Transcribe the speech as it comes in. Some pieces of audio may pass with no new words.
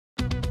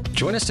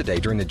Join us today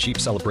during the Jeep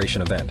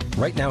Celebration event.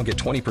 Right now, get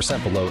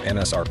 20% below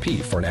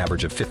MSRP for an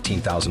average of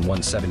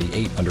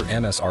 $15,178 under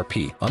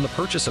MSRP on the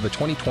purchase of a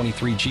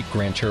 2023 Jeep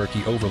Grand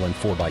Cherokee Overland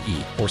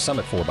 4xE or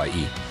Summit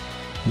 4xE.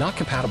 Not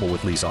compatible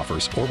with lease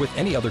offers or with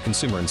any other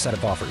consumer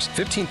incentive offers.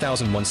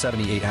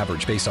 $15,178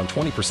 average based on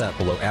 20%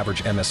 below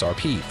average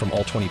MSRP from all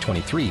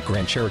 2023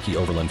 Grand Cherokee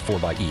Overland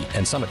 4xE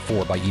and Summit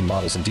 4xE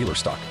models in dealer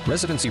stock.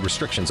 Residency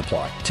restrictions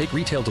apply. Take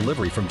retail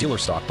delivery from dealer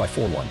stock by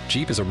 4/1.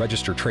 Jeep is a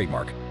registered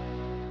trademark.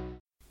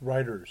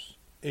 Writers,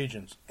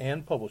 agents,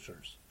 and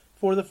publishers,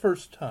 for the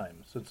first time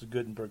since the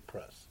Gutenberg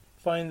Press,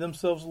 find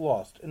themselves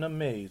lost in a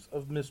maze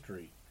of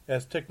mystery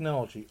as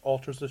technology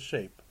alters the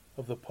shape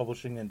of the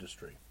publishing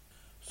industry.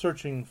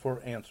 Searching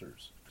for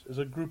Answers is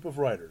a group of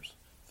writers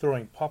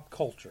throwing pop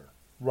culture,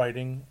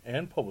 writing,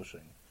 and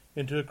publishing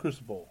into a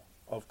crucible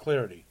of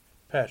clarity,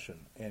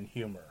 passion, and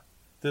humor.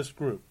 This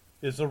group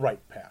is the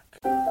Write Pack.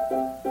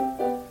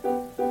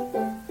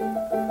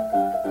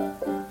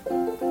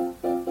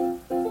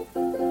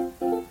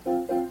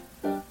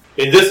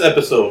 In this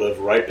episode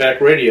of Write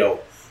Pack Radio,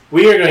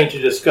 we are going to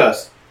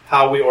discuss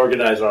how we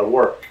organize our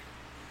work.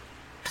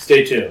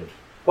 Stay tuned.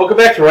 Welcome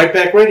back to Write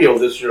Pack Radio.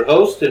 This is your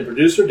host and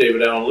producer,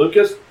 David Allen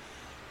Lucas.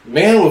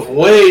 Man with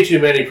way too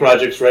many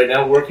projects right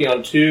now, working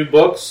on 2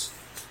 books,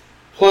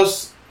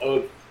 plus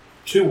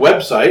 2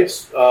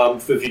 websites.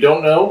 If you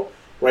don't know,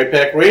 Write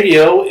Pack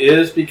Radio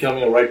is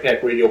becoming a Write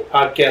Pack Radio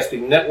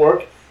podcasting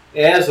network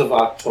as of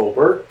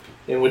October,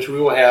 in which we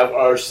will have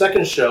our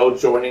second show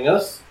joining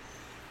us.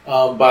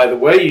 By the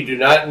way, you do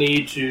not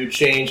need to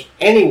change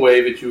any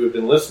way that you have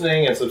been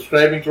listening and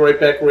subscribing to Write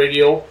Pack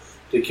Radio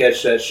to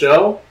catch that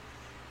show.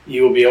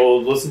 You will be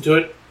able to listen to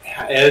it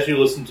as you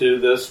listen to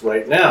this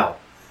right now.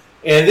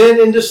 And then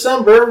in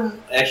December,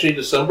 actually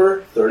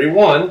December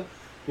 31,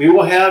 we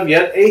will have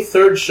yet a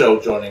third show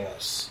joining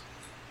us.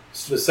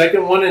 So the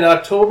second one in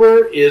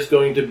October is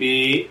going to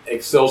be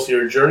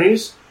Excelsior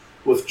Journeys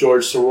with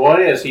George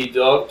Soroy as he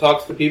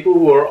talks to people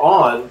who are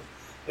on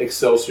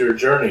Excelsior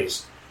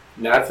Journeys.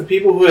 Not the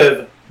people who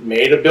have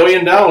made $1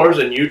 billion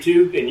and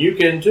you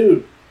can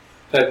too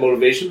type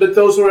motivation, but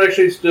those who are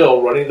actually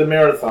still running the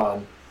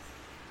marathon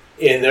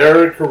in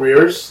their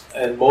careers,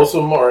 and most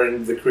of them are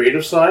in the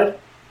creative side,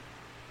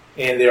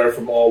 and they are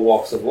from all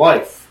walks of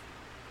life.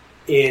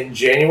 In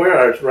January,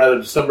 or rather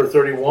December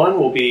 31,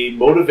 will be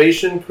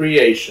Motivation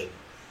Creation.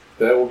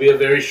 That will be a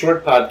very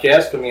short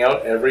podcast coming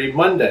out every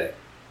Monday,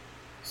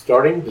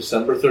 starting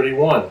December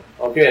 31.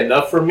 Okay,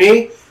 enough for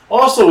me.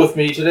 Also with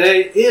me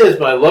today is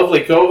my lovely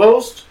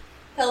co-host.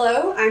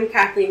 Hello, I'm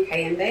Kathleen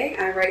Kayembe.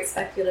 I write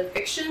speculative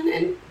fiction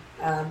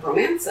and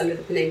romance under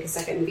the pen name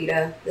Kaseka and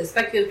Vita. The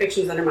speculative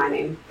fiction is under my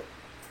name.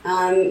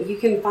 You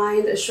can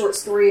find a short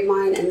story of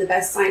mine in the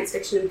Best Science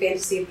Fiction and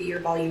Fantasy of the Year,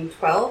 Volume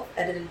 12,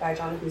 edited by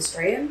Jonathan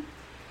Strahan.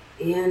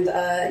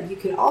 And you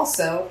can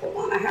also, hold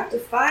on, I have to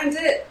find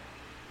it.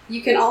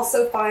 You can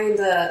also find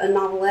a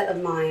novelette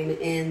of mine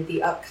in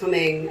the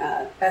upcoming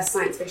Best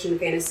Science Fiction and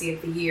Fantasy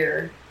of the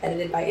Year,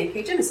 edited by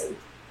N.K. Jemisin.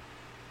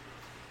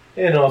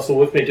 And also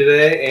with me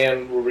today,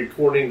 and we're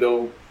recording,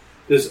 though,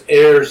 this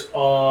airs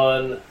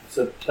on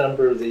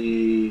September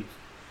the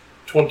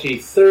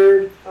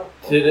 23rd.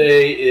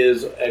 Today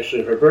is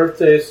actually her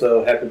birthday,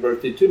 so happy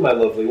birthday to my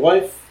lovely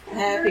wife.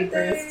 Happy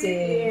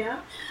birthday. Yeah.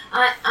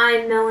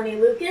 I'm Melanie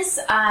Lucas.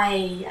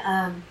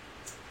 I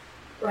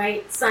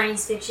write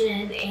science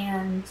fiction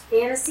and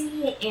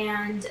fantasy,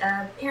 and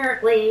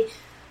apparently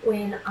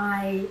when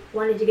I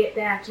wanted to get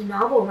back to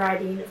novel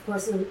writing, of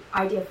course an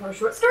idea for a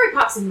short story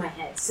pops in my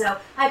head. So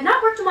I have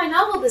not worked on my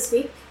novel this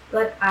week,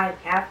 but I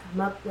have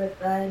come up with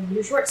a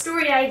new short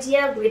story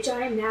idea, which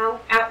I am now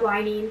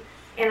outlining.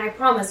 And I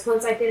promise,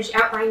 once I finish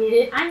outlining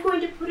it, I'm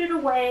going to put it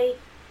away,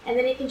 and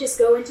then it can just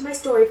go into my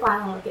story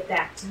file, and I'll get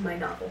back to my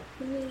novel.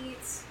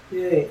 Please.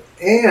 Yay.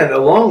 And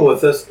along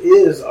with us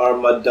is our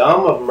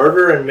Madame of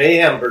Murder and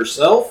Mayhem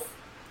herself,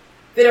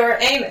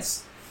 Vidora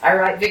Amos. I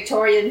write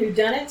Victorian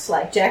whodunits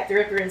like Jack the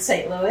Ripper in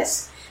St.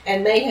 Louis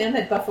and Mayhem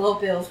at Buffalo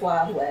Bill's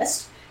Wild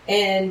West.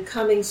 And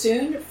coming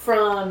soon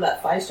from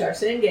 5 Star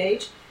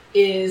Cengage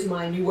is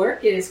my new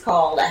work. It is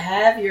called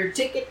Have Your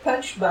Ticket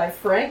Punched by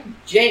Frank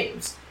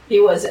James. He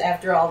was,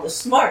 after all, the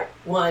smart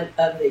one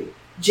of the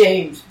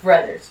James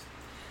brothers.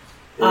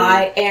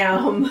 I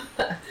am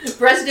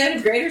president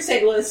of Greater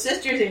St. Louis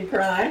Sisters in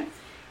Crime,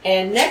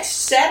 and next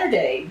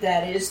Saturday,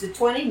 that is the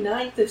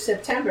 29th of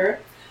September,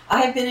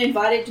 I have been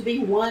invited to be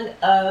one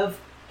of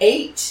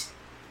 8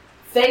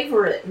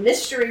 favorite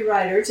mystery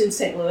writers in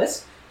St.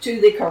 Louis to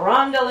the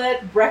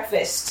Carondelet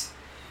Breakfast.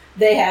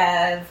 They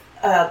have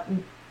a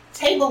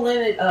table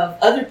limit of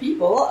other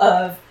people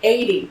of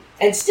 80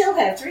 and still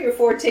have 3 or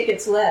 4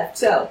 tickets left.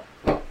 So,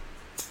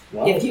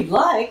 if you'd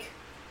like,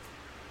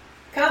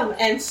 come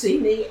and see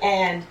me.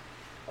 And,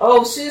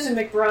 Susan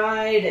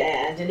McBride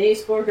and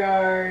Denise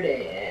Borgard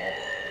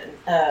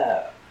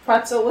and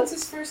Pretzel, what's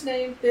his first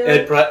name, Bill?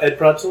 Ed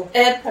Pretzel.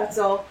 Ed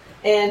Pretzel,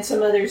 and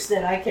some others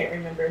that I can't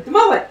remember at the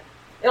moment.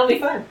 It'll be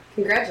fun.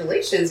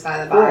 Congratulations,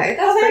 by the by.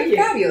 Oh, That's thank you.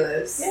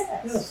 Fabulous.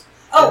 Yes.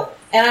 Oh,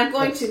 and I'm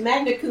going to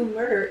Magna Cum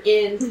Murder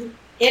in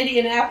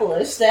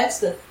Indianapolis. That's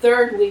the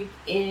third week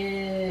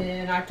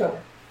in October.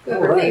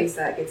 Whoever names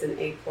that gets an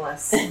A+.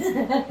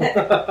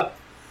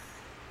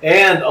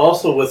 And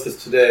also with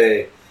us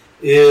today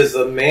is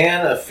a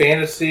man of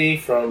fantasy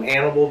from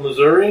Hannibal,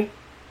 Missouri.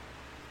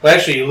 Well,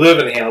 actually, you live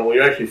in Hannibal.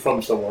 You're actually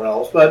from somewhere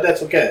else, but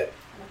that's okay.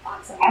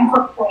 I'm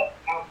from Portland,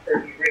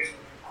 originally.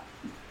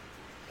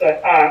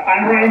 But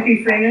I'm Ryan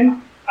P.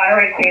 Freeman. I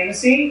write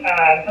fantasy.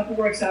 A couple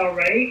works out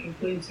already,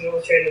 including some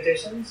illustrated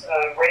editions.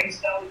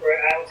 Rainspell, we're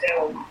out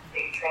of town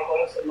being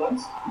trouble some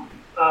months.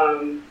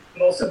 I'm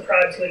also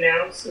proud to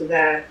announce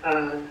that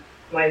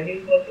my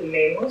new book,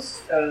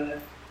 Nameless,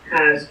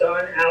 has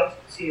gone out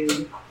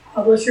to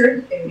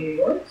publishers in New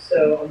York.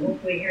 So I'm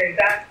hopefully hearing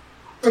back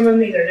from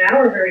them either now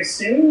or very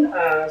soon.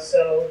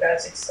 So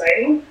that's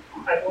exciting.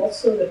 I'm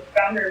also the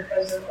founder and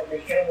president of the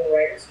Hannibal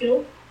Writers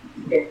Guild.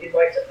 If you'd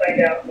like to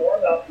find out more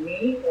about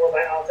me or my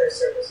author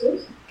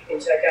services, you can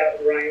check out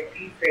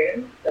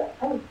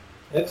ryanpfreeman.com.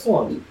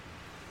 Excellent.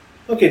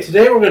 Okay,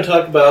 today we're going to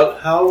talk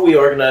about how we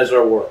organize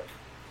our work.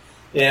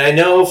 And I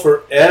know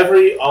for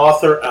every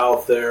author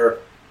out there,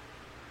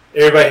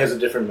 everybody has a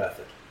different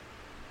method.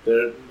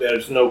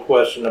 There's no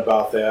question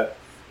about that.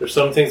 There's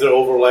some things that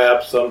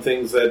overlap, some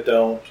things that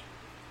don't.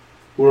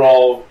 We're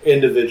all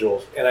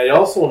individuals. And I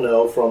also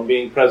know from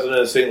being president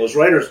of St. Louis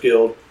Writers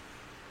Guild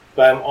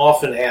that I'm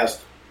often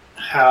asked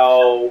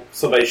how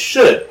somebody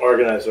should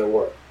organize their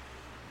work.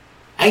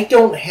 I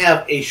don't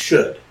have a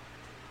should.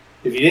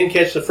 If you didn't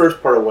catch the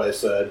first part of what I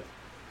said,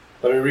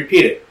 let me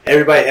repeat it.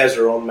 Everybody has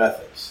their own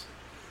methods.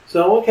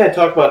 So what can I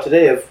talk about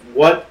today of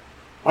what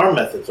our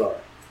methods are?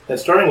 And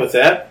starting with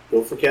that,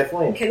 go for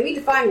Kathleen. Can we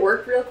define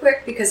work real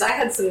quick? Because I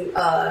had some...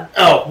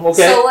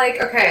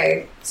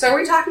 okay. So are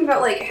we talking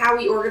about, how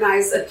we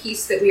organize a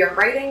piece that we are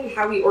writing?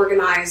 How we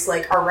organize,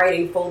 our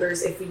writing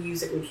folders if we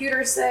use a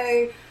computer,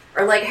 say?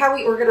 Or, how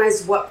we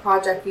organize what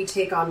project we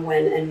take on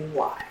when and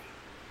why?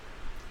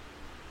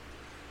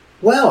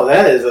 Well,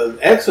 that is an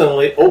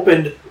excellently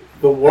opened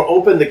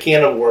the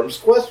can of worms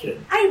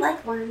question. I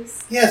like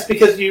worms. Yes,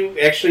 because you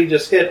actually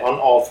just hit on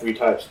all three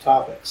types of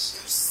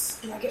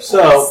topics. Yes.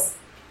 So,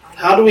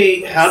 how do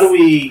we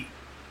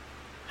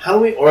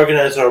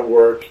organize our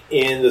work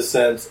in the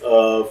sense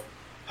of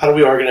how do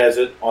we organize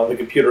it on the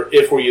computer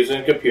if we're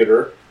using a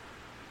computer?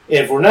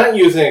 And if we're not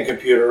using a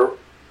computer,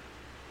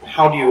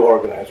 how do you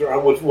organize it?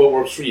 What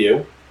works for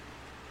you?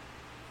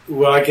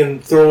 Well, I can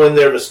throw in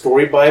there the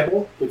story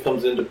Bible that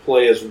comes into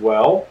play as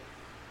well.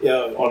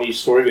 On each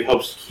story, it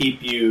helps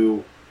keep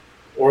you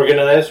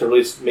organized, or at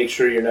least make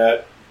sure you're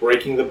not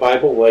breaking the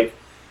Bible. Like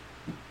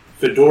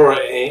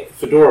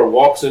Fedora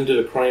walks into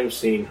the crime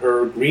scene.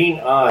 Her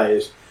green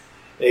eyes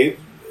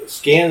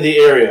scan the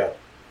area.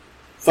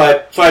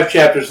 Five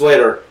chapters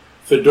later,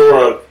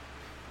 Fedora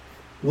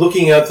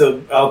looking out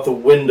the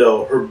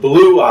window. Her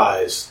blue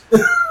eyes.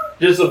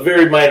 Just a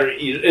very minor,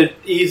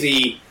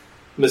 easy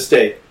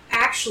mistake.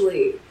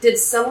 Actually, did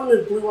someone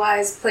with blue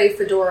eyes play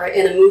Fedora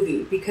in a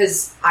movie?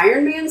 Because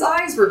Iron Man's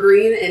eyes were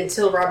green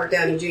until Robert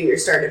Downey Jr.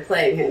 started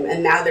playing him,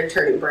 and now they're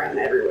turning brown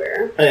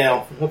everywhere. I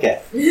know.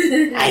 Okay.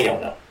 I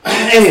don't know.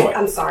 Anyway.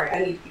 I'm sorry. I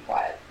need to be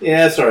quiet.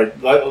 Yeah, that's all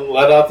right.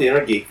 Let out the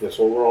inner geek. That's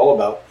what we're all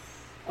about.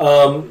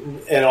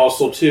 And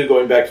also, too,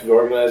 going back to the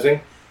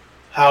organizing,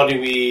 how do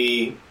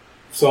we...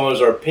 Some of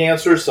us are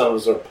pantsers, some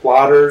of us are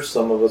plotters,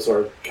 some of us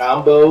are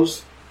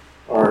combos,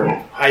 or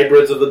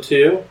hybrids of the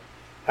two.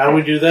 How do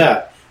we do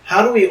that?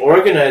 How do we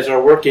organize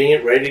our work, getting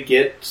it ready to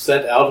get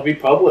sent out to be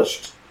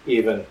published,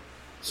 even?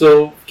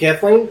 So,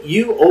 Kathleen,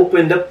 you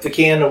opened up the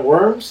can of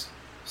worms.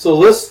 So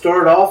let's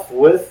start off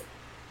with,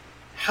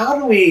 how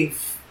do we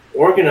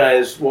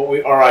organize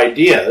our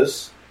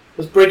ideas?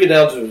 Let's break it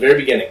down to the very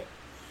beginning.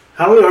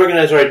 How do we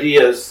organize our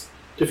ideas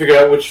to figure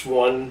out which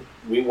one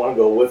we want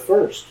to go with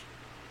first?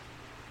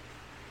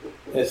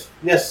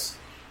 Yes.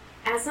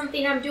 As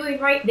something I'm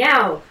doing right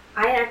now,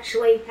 I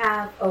actually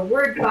have a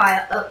Word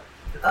file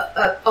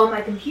on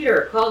my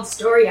computer called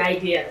Story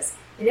Ideas.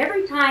 And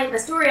every time a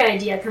story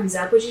idea comes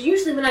up, which is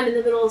usually when I'm in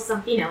the middle of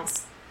something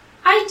else,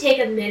 I take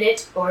a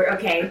minute, or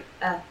a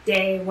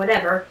day,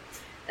 whatever,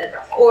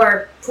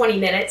 or 20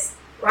 minutes,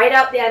 write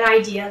out that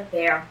idea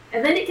there.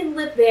 And then it can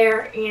live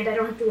there, and I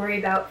don't have to worry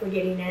about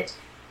forgetting it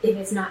if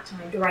it's not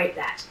time to write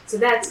that. So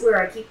that's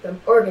where I keep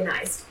them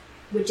organized,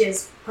 which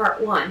is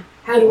part one.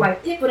 How do I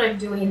pick what I'm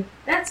doing?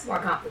 That's more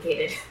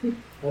complicated.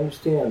 I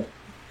understand.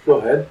 Go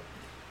ahead.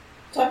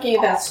 Talking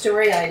about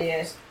story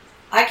ideas,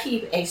 I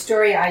keep a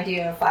story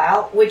idea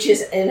file, which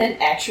is in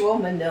an actual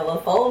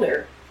manila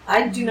folder.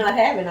 I do not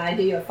have an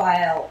idea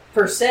file,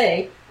 per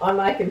se, on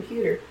my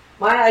computer.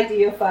 My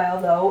idea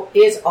file, though,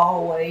 is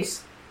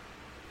always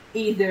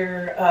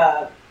either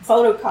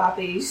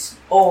photocopies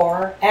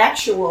or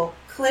actual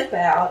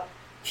clip-out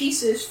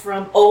pieces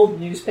from old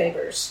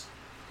newspapers.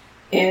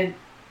 And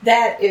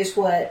that is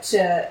what,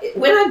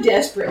 when I'm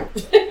desperate,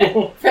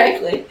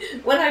 frankly,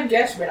 when I'm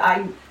desperate,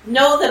 I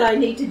know that I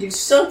need to do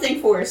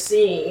something for a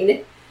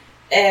scene,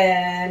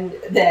 and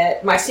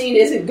that my scene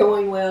isn't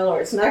going well, or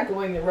it's not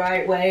going the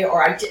right way,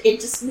 or it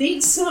just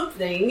needs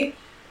something.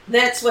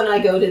 That's when I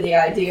go to the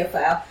idea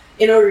file.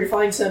 in order to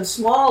find some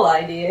small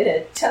idea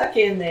to tuck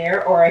in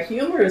there or a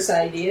humorous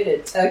idea to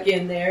tuck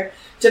in there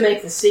to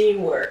make the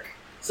scene work.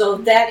 So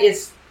that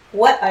is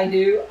what I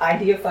do,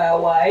 idea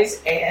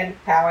file-wise, and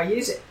how I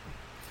use it.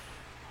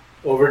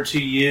 Over to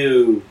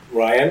you,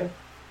 Ryan.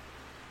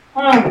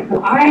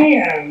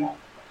 I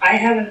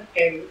have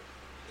an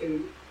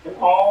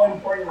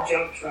all-important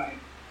jump drive,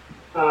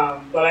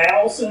 but I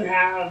also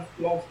have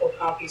multiple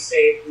copies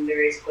saved in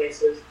various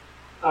places.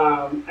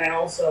 I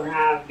also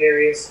have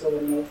various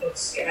little notebooks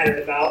scattered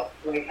about.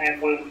 Like I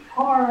have one in my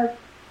car.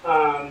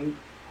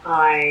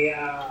 I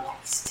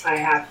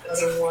have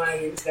other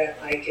ones that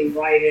I can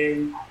write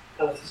in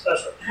with a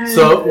special pen.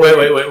 So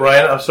wait,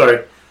 Ryan. I'm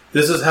sorry.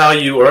 This is how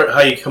you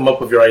come up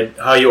with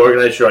how you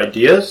organize your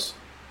ideas.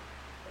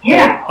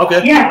 Yeah.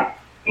 Okay. Yeah,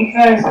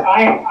 because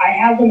I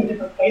have them in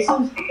different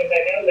places because I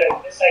know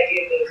that this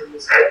idea goes in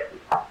this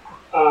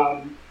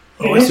book.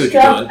 Finished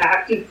up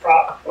active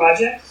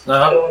projects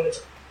go in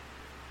the.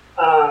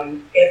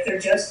 If they're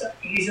just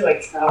usually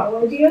like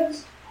travel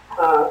ideas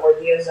or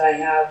ideas I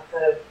have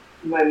kind of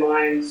in my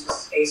mind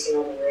just spacing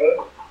on the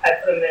road, I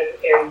put them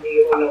in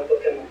the little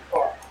notebook in my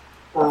car.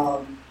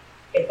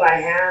 If I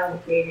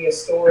have maybe a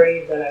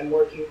story that I'm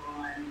working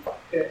on,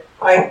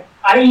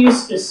 I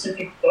use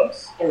specific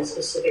books in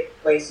specific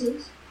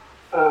places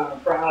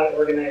for how I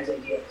organize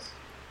ideas.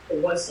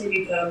 And once they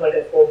become like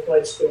a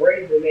full-fledged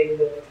story, then maybe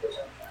we'll look for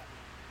something.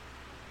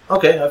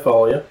 Okay, I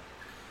follow you.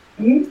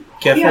 Mm-hmm.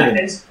 Kathleen.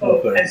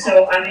 Yeah, and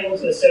so I'm able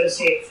to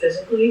associate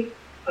physically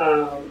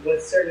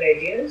with certain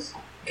ideas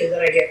because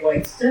then I get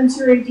like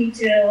sensory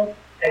detail,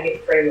 I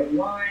get frame of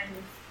mind.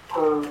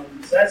 So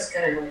that's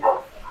kind of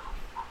like.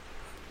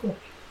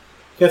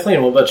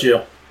 Kathleen, what about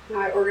you? How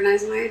I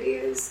organize my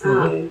ideas.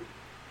 Mm-hmm.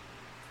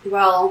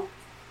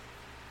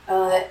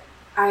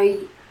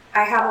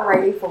 I have a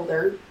writing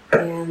folder,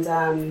 and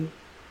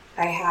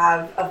I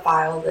have a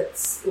file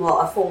that's a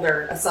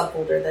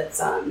subfolder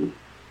that's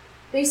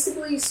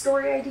basically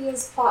story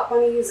ideas, plot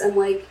bunnies, and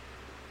like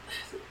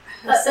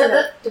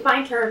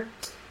define term.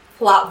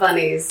 Plot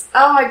bunnies.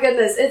 Oh my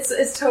goodness,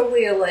 it's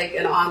totally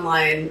an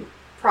online,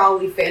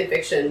 probably fan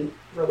fiction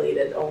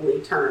related only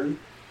term.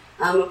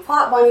 A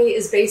plot bunny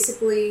is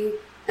basically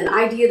an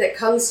idea that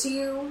comes to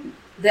you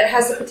that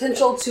has the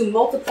potential to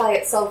multiply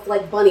itself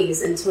like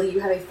bunnies until you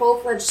have a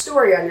full-fledged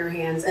story on your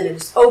hands and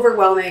it's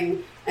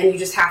overwhelming and you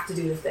just have to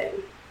do the thing.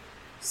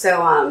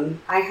 So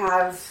I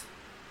have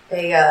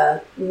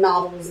a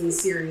novels and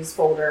series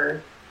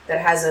folder that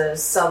has a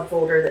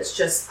subfolder that's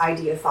just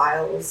idea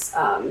files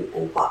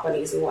and plot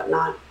bunnies and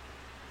whatnot.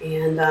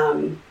 And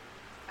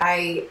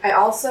I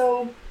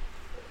also...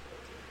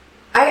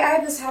 I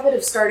have this habit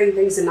of starting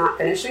things and not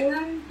finishing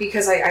them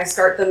because I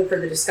start them for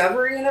the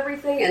discovery and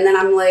everything, and then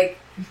I'm like,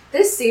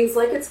 this seems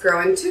like it's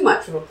growing too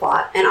much of a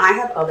plot, and I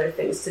have other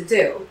things to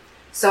do.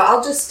 So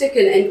I'll just stick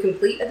an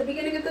incomplete at the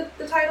beginning of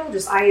the title,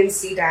 just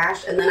INC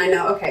dash, and then I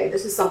know, okay,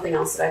 this is something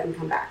else that I can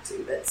come back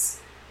to that's,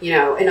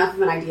 enough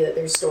of an idea that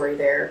there's story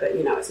there, but,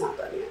 it's not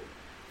done yet.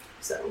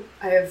 So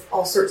I have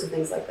all sorts of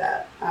things like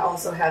that. I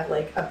also have,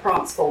 a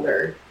prompts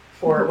folder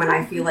for when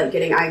I feel like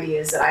getting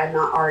ideas that I have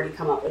not already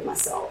come up with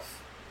myself.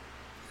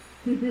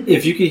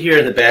 If you could hear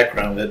in the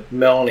background that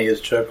Melanie is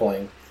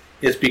chuckling,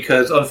 it's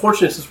because,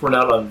 unfortunately, since we're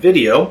not on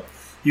video,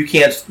 you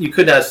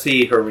could not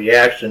see her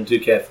reaction to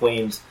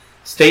Kathleen's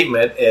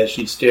statement as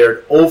she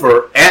stared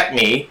over at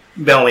me.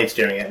 Melanie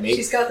staring at me.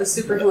 She's got the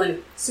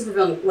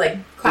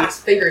supervillain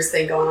clasped fingers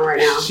thing going on right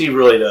now. She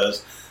really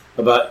does.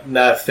 About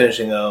not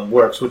finishing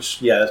works, which,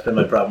 that's been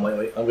my problem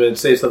lately. I'm going to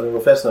say something real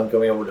fast, and I'm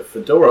going over to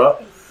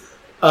Fedora.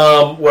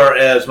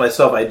 Whereas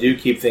myself, I do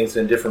keep things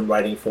in different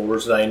writing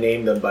folders, and I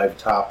name them by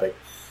topic.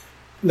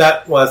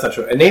 That's not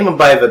true. I name them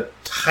by the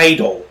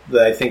title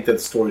that I think that the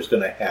story's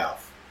going to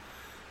have,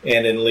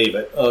 and then leave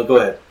it. Go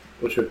ahead.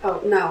 What's your? Oh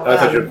no. I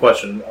thought your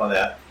question on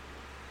that.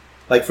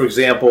 Like for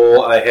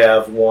example, I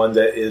have one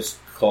that is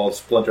called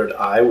Splintered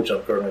Eye, which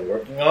I'm currently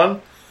working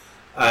on.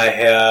 I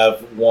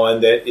have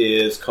one that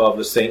is called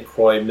the St.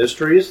 Croix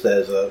Mysteries.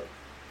 That is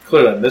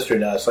clearly a mystery,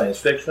 not a science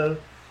fiction.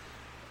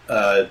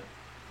 I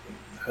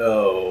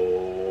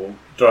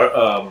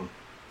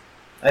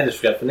just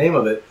forgot the name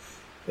of it.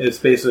 It's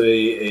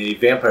basically a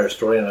vampire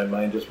story, and my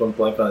mind just went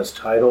blank on its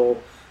title.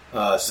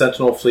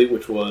 Sentinel Fleet,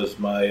 which was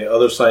my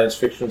other science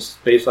fiction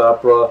space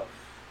opera.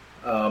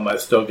 I've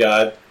still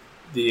got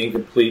the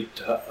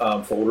incomplete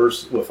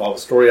folders with all the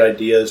story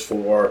ideas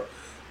for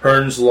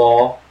Hearn's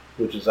Law,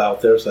 which is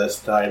out there, so that's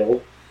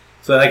titled.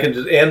 So I can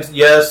just, and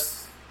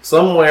yes,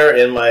 somewhere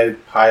in my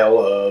pile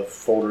of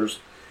folders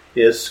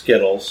is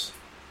Skittles.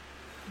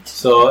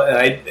 So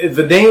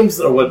the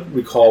names are what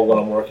we call what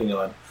I'm working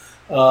on.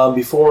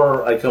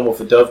 Before I come with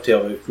the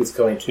dovetail that's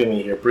coming to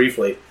me here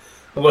briefly,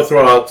 I'm going to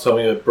throw out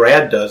something that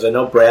Brad does. I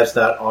know Brad's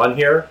not on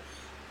here,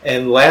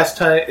 and last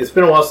time, it's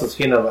been a while since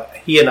he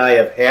and I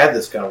have had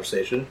this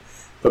conversation,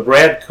 but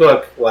Brad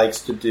Cook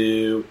likes to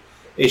do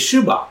a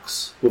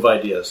shoebox with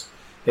ideas,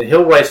 and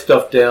he'll write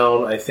stuff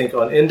down, I think,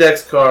 on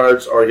index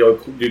cards, or he'll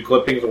do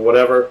clippings or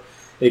whatever.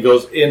 It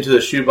goes into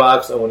the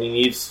shoebox, and when he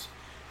needs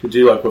to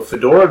do like what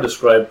Fedora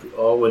described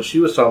when she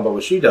was talking about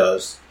what she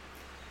does.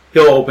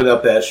 He'll open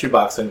up that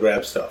shoebox and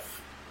grab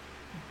stuff.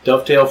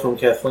 Dovetail from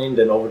Kathleen,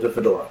 then over to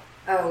Fedora.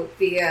 Oh,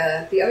 the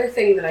other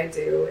thing that I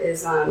do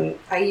is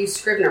I use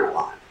Scrivener a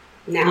lot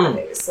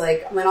nowadays.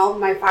 Like, when all of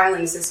my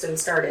filing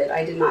systems started,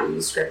 I did not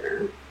use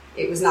Scrivener.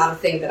 It was not a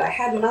thing that I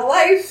had in my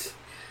life.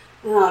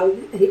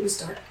 And it was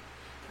dark.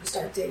 It was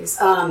dark days.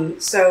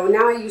 So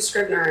now I use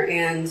Scrivener,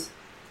 and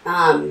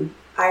I'll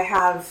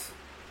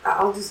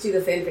just do the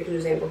fanfiction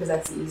example because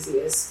that's the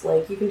easiest.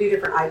 Like, you can do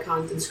different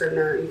icons in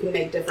Scrivener. You can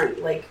make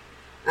different, like,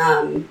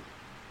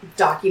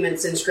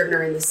 documents in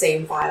Scrivener in the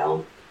same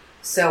file.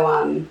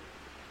 So,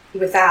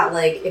 with that,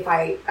 like, if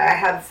I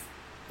have,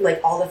 like,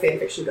 all the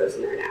fanfiction goes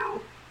in there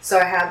now. So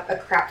I have a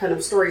crap ton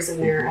of stories in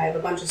there. I have a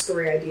bunch of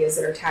story ideas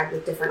that are tagged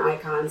with different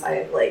icons. I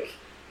have, like,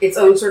 its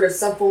own sort of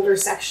subfolder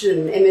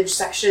section, image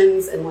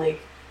sections, and,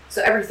 like,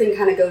 so everything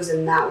kind of goes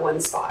in that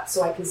one spot.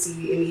 So I can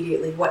see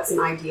immediately what's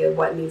an idea,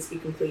 what needs to be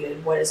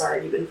completed, what has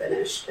already been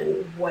finished,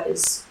 and what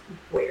is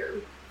where.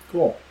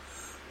 Cool.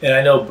 And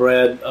I know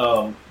Brad,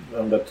 I'm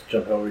about to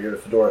jump over here to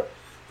Fedora.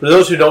 For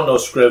those who don't know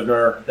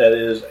Scrivener, that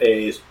is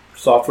a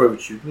software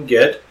which you can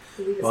get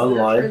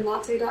online.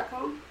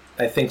 Latte.com?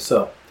 I think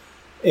so.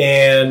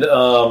 And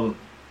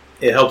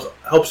it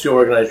helps you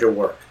organize your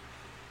work.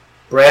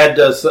 Brad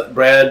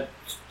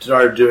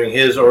started doing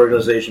his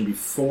organization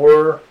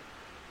before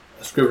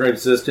Scrivener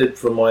existed,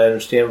 from what I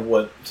understand.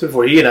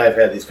 Before he and I have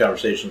had these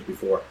conversations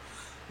before.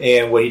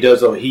 And what he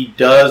does, though, he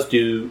does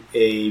do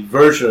a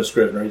version of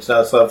Scrivener. It's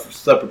not a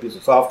separate piece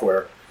of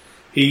software.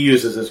 He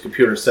uses his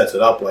computer, sets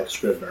it up like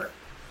Scrivener.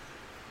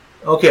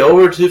 Okay,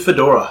 over to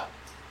Fedora.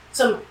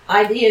 Some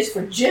ideas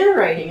for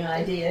generating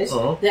ideas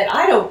that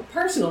I don't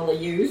personally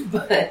use,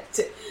 but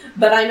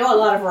I know a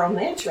lot of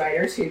romance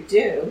writers who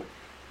do,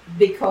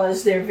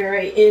 because they're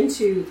very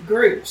into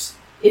groups.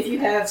 If you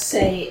have,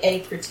 say, a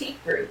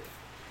critique group,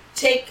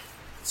 take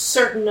a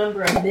certain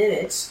number of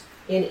minutes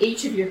in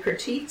each of your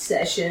critique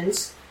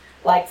sessions,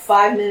 like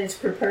 5 minutes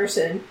per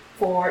person,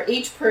 for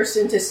each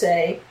person to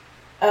say,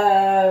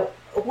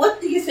 what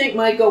do you think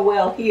might go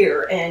well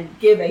here, and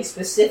give a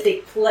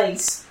specific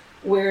place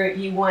where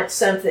you want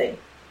something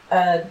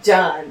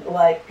done,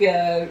 like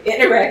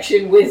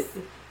interaction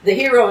with the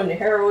hero and the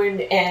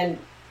heroine and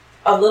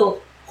a little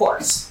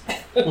horse.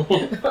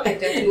 I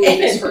definitely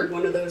just heard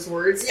one of those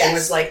words and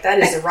was like, that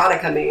is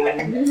erotica,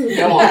 man.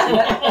 Go on.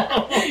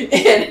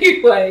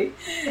 Anyway,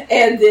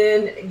 and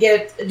then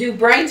do a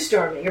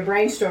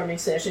brainstorming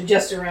session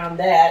just around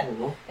that,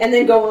 and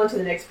then go on to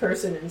the next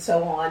person and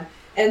so on.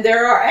 And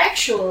there are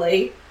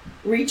actually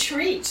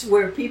retreats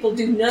where people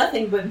do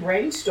nothing but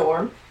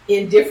brainstorm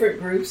in different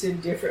groups, in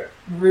different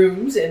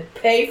rooms, and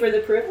pay for the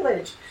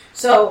privilege.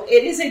 So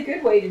it is a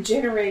good way to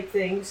generate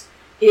things.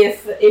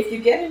 If you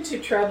get into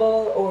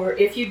trouble, or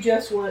if you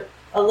just want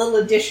a little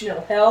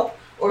additional help,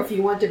 or if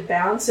you want to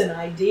bounce an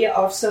idea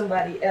off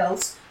somebody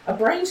else, a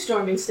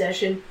brainstorming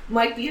session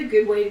might be a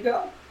good way to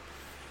go.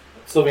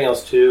 Something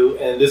else, too,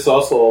 and this is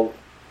also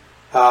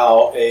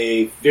how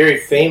a very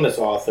famous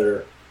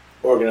author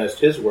organized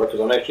his work,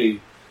 because I'm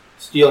actually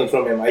stealing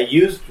from him. I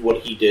used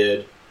what he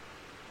did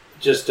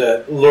just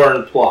to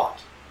learn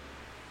plot.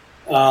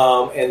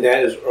 And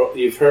that is,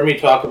 you've heard me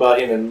talk about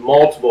him in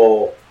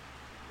multiple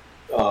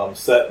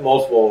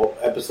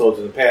episodes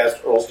in the past,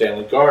 Earl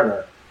Stanley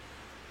Gardner.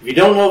 If you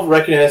don't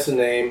recognize the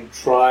name,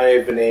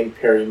 try the name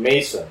Perry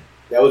Mason.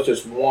 That was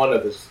just one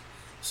of his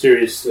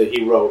series that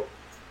he wrote.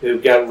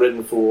 It got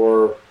written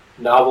for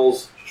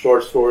novels,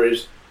 short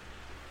stories,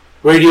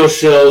 radio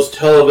shows,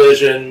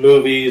 television,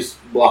 movies,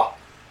 blah.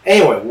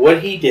 Anyway,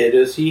 what he did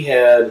is he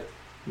had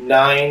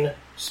 9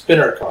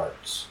 spinner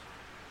cards.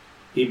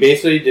 He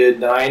basically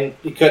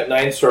he cut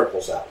 9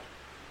 circles out,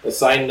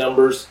 assigned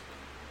numbers,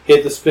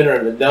 hit the spinner,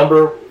 and the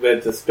number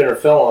that the spinner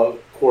fell on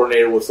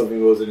coordinated with something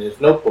that was in his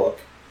notebook.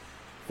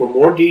 For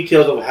more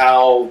details of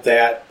how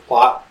that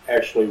plot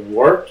actually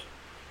worked,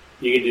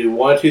 you can do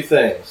one of two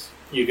things.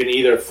 You can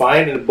either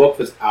find a book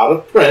that's out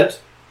of print,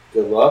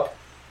 good luck,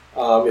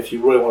 if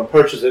you really want to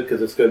purchase it,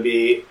 because it's going to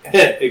be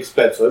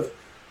expensive,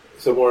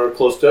 somewhere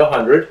close to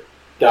 $100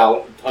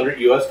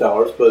 US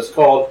dollars, but it's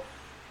called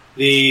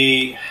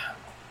by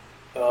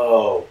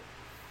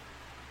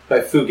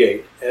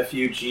Fugate,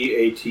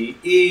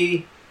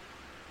 Fugate,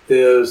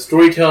 the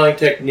storytelling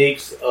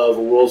techniques of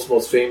a world's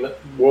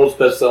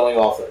best-selling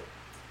author.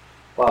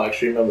 Wow, I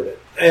actually remembered it.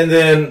 And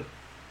then,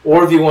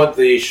 or if you want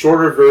the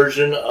shorter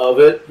version of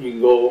it, you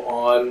can go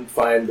on,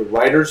 find The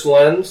Writer's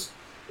Lens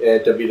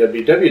at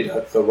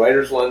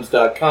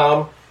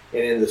www.thewriterslens.com,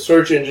 and in the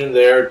search engine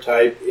there,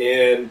 type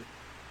in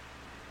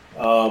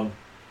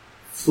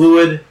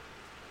fluid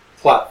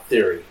plot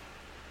theory.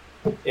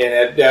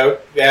 And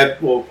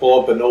that will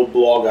pull up an old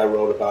blog I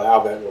wrote about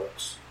how that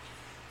works.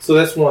 So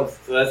that's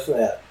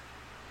that.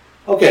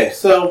 Okay,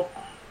 so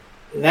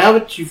now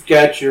that you've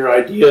got your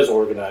ideas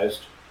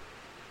organized,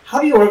 how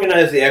do you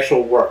organize the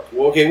actual work?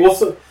 Well,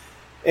 so,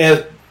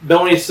 as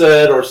Melanie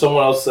said, or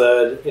someone else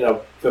said,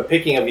 the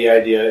picking of the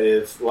idea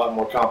is a lot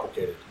more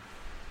complicated.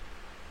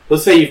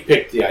 Let's say you've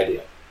picked the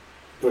idea.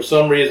 for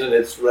some reason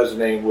it's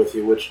resonating with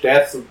you, which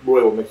that's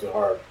really what makes it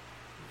hard.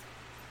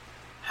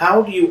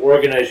 How do you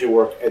organize your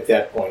work at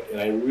that point? And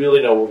I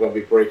really know we're going to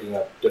be breaking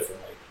up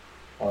differently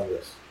on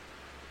this.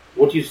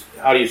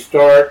 How do you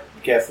start,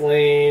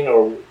 Kathleen,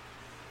 and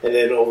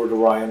then over to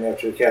Ryan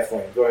after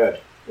Kathleen? Go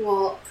ahead.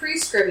 Well,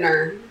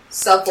 pre-Scrivener,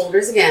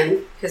 subfolders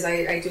again, because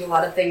I do a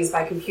lot of things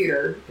by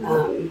computer.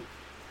 And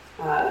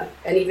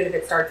even if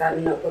it starts out in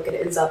a notebook, it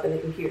ends up in the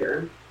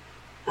computer.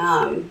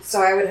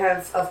 So I would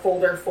have a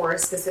folder for a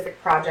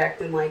specific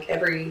project, and like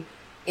every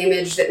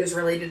image that was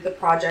related to the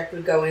project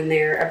would go in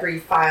there. Every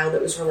file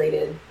that was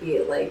related, be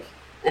it like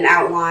an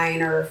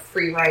outline or a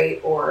free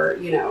write or,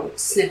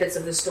 snippets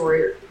of the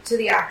story to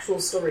the actual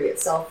story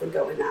itself would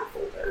go in that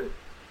folder.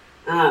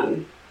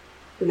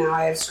 Now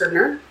I have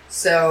Scrivener,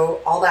 so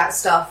all that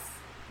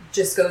stuff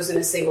just goes in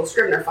a single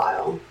Scrivener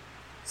file.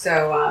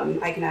 So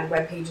I can add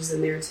web pages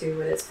in there too,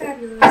 and it's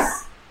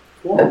fabulous.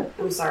 Cool.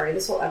 I'm sorry,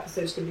 this whole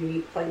episode's going to be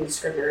me playing with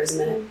Scrivener,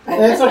 isn't it?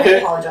 That's okay. I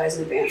apologize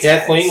in advance.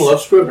 Kathleen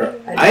loves Scrivener.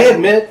 I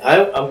admit,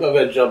 I'm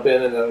going to jump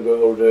in and then I'm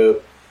going over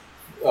to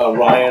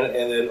Ryan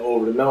and then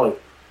over to Melanie.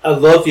 I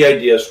love the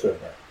idea of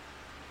Scrivener.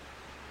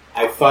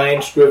 I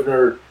find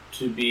Scrivener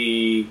to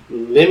be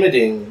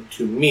limiting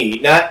to me,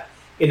 not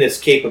in its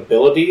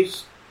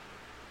capabilities,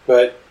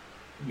 but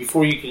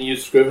before you can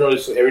use Scrivener,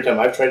 every time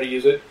I've tried to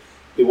use it,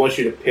 it wants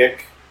you to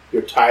pick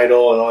your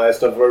title and all that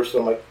stuff first. So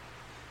I'm like,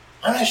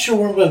 I'm not sure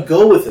where I'm going to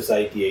go with this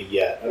idea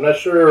yet. I'm not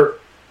sure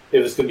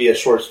if it's going to be a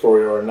short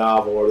story or a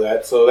novel or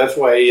that. So that's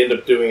why I end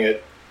up doing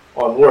it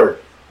on Word.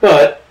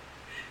 But,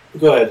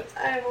 go ahead.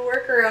 I have a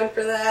workaround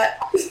for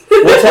that.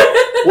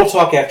 We'll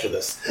talk after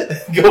this.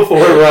 Go for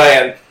it,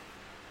 Ryan.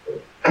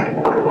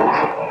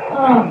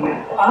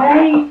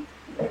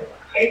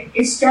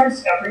 It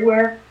starts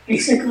everywhere,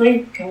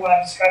 basically. What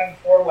I've described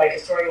before, like a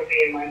story will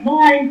be in my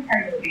mind,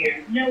 part of it will be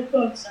in a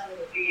notebook, some of it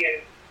will be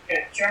in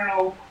a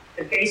journal.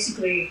 And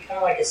basically, kind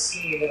of like a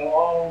seed, it'll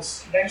all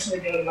eventually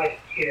go to my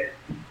computer.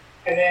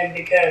 And then,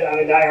 because I'm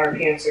a diehard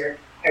pantser,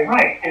 I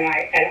write, and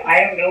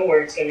I don't know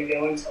where it's going to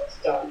go until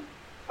it's done.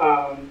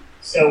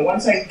 So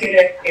once I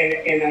get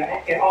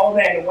it in all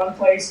that in one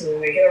place, and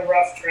then I get a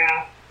rough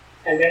draft,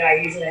 and then I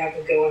usually have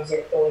to go and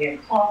start filling in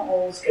plot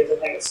holes, because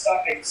if I get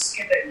stuck, I can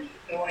skip it and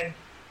keep going.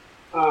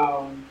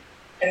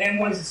 And then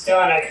once it's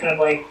done, I kind of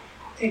like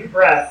take a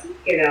breath,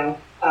 and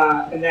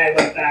then I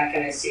look back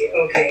and I see,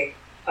 okay,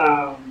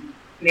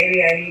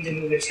 maybe I need to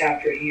move a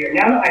chapter here.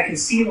 Now that I can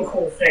see the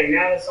whole thing,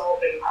 now it's all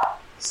been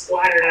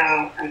splattered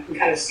out, I can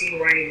kind of see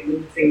where I need to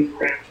move things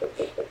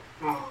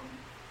around.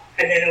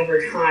 And then over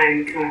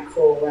time, kind of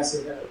coalesce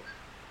those.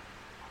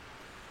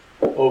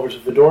 Over to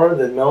Fedora,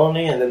 then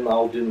Melanie, and then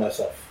I'll do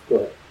myself. Go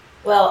ahead.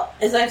 Well,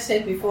 as I've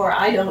said before,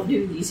 I don't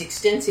do these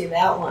extensive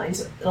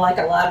outlines like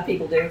a lot of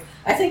people do.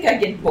 I think I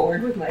get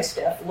bored with my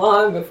stuff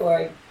long before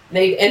I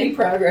made any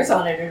progress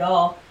on it at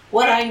all.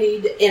 What I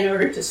need in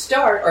order to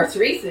start are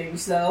three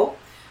things, though.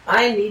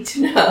 I need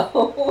to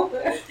know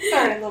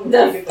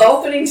the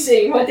opening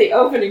scene, what the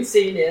opening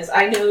scene is.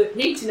 I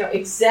need to know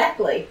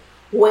exactly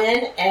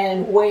when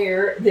and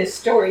where this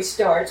story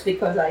starts,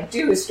 because I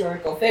do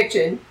historical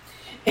fiction,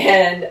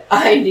 and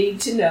I need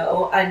to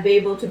know and be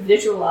able to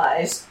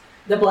visualize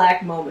the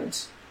black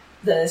moment,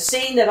 the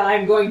scene that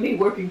I'm going to be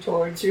working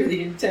toward through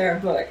the entire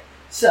book.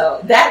 So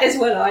that is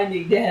what I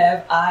need to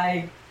have.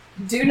 I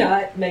do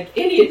not make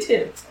any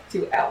attempt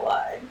to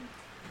outline.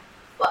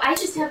 Well, I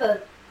just have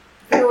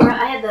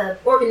I have an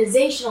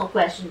organizational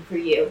question for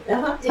you.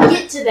 Uh-huh. To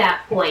get to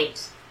that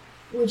point,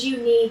 would you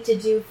need to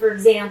do, for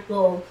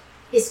example,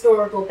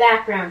 historical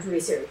background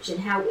research,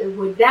 and how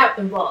would that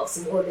involve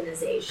some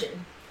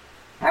organization?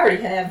 I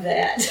already have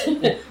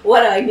that.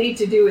 What I need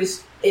to do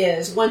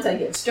is once I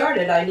get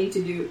started, I need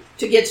to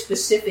get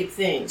specific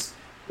things,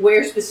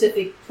 where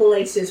specific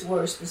places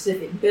were,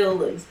 specific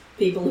buildings,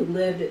 people who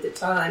lived at the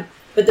time.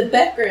 But the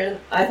background,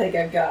 I think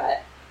I've got.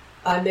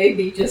 I may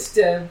be just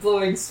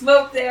blowing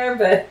smoke there,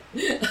 but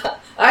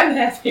I'm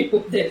happy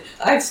with it.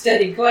 I've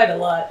studied quite a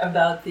lot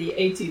about the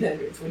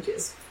 1800s, which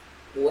is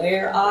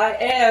where I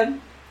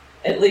am,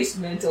 at least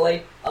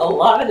mentally, a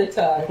lot of the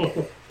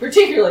time,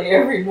 particularly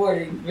every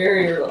morning,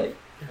 very early.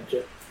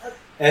 Gotcha.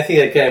 And I think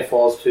that kind of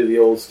falls to the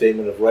old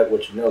statement of write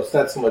what you know. It's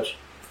not so much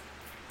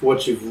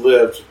what you've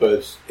lived,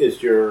 but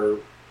it's your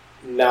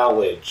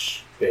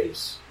knowledge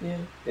base. Yeah.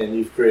 And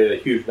you've created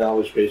a huge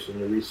knowledge base in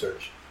your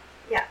research.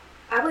 Yeah.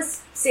 I would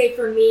say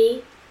for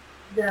me,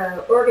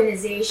 the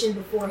organization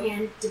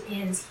beforehand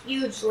depends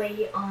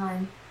hugely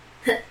on,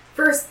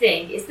 first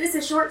thing, is this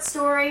a short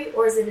story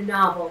or is it a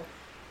novel?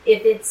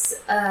 If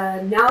it's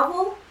a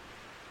novel,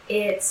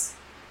 it's,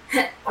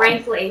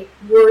 frankly,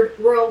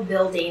 world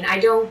building. I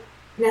don't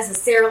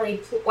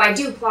necessarily, I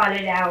do plot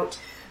it out,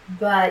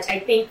 but I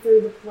think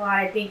through the plot,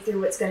 I think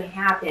through what's going to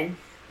happen,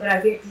 but I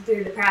think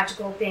through the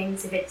practical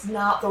things. If it's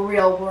not the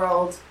real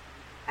world,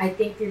 I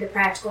think through the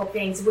practical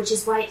things, which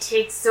is why it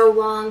takes so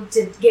long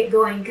to get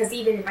going, because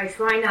even if I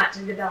try not to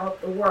develop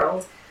the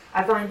world,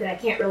 I find that I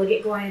can't really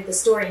get going with the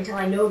story until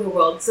I know the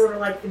world. Sort of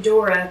like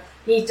Fedora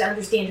needs to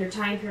understand her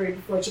time period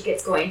before she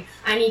gets going.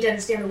 I need to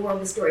understand the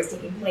world the story is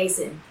taking place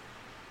in.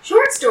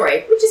 short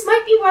story, which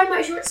might be why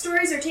my short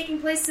stories are taking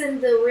place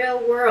in the real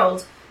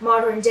world,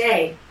 modern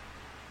day.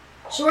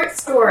 Short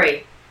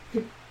story.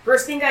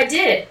 First thing I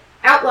did,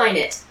 outline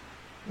it.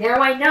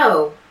 Now I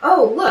know.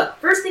 Oh, look,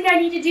 first thing I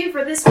need to do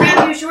for this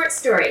brand new short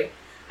story,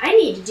 I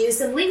need to do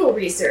some legal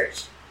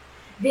research.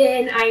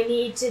 Then I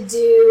need to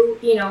do,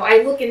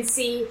 I look and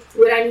see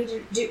what I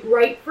need to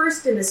write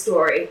first in the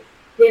story,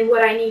 then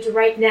what I need to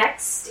write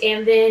next,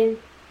 and then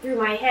through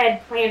my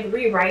head plan the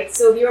rewrite.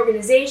 So the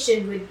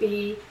organization would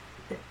be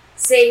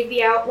save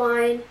the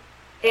outline,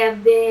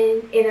 and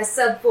then in a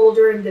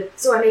subfolder,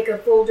 so I make a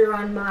folder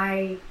on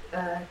my,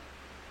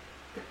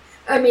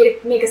 I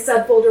make a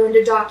subfolder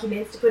under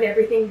documents to put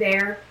everything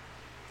there.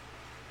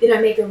 Then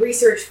I make a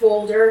research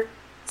folder.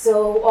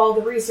 So all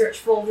the research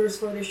folders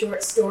for the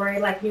short story,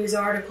 like news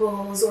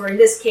articles, or in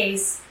this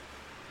case,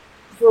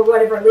 for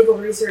whatever legal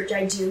research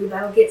I do,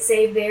 that'll get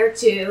saved there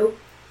too.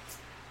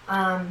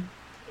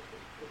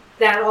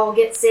 That all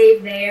gets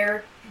saved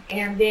there.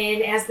 And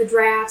then as the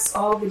drafts,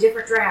 all the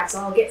different drafts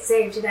all get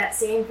saved to that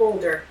same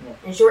folder. Yeah.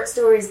 And short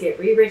stories get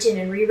rewritten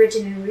and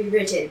rewritten and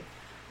rewritten.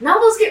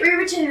 Novels get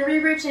rewritten and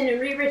rewritten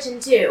and rewritten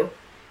too.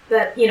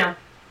 But,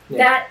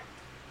 that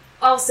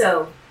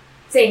also...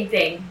 same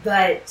thing,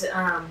 but...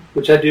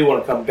 which I do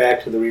want to come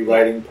back to the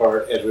rewriting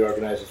part as we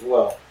organize as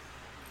well.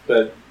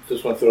 But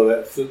just want to throw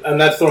that... I'm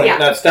not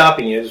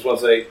stopping you. I just want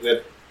to say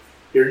that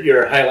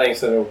you're highlighting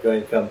something we're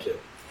going to come to.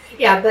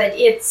 Yeah, but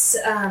it's...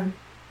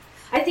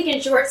 I think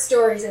in short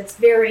stories, it's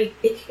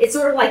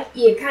sort of like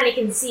you kind of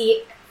can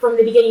see from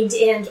the beginning to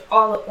end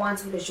all at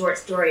once with a short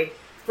story.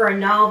 For a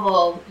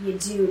novel, you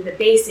do the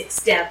basic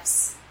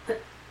steps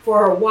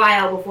for a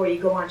while before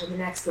you go on to the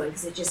next one,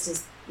 because it just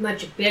is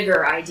much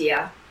bigger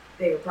idea.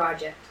 Bigger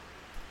project.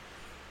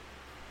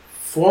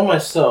 For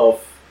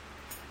myself,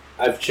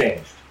 I've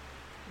changed.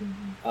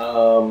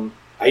 Mm-hmm.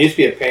 I used to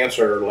be a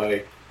pantser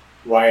like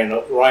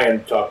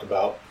Ryan talked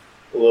about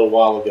a little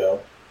while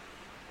ago,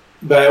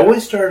 but I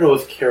always started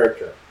with a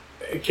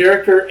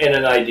character and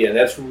an idea. And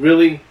that's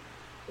really,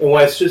 and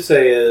what I should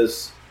say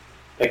is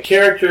a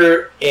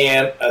character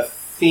and a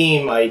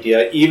theme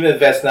idea, even if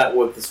that's not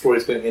what the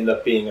story's going to end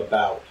up being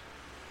about.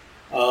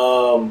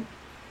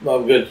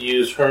 I'm going to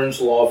use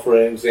Hearn's Law for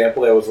an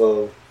example. That was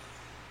the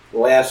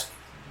last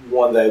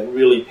one that I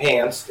really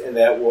pantsed, and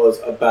that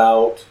was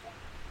about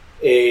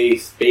a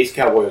space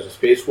cowboy. It was a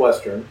space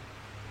western.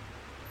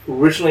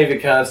 Originally, the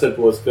concept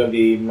was going to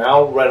be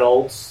Mal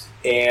Reynolds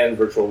and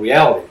virtual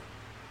reality.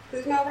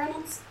 Who's Mal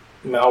Reynolds?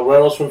 Mal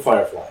Reynolds from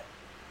Firefly.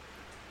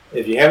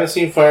 If you haven't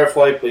seen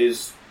Firefly,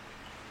 please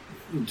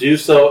do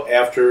so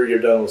after you're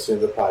done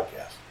listening to the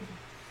podcast.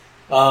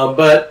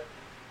 But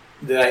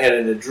then I had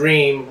in a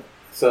dream...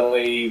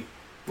 suddenly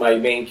my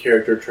main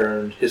character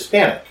turned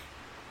Hispanic.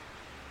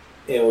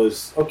 It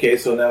was, okay,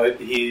 so now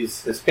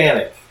he's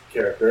Hispanic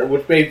character,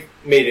 which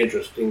made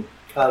interesting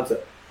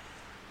concept.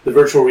 The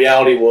virtual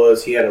reality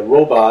was he had a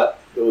robot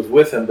that was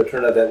with him, but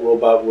turned out that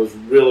robot was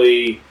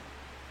really,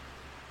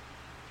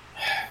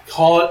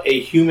 call it a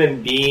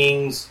human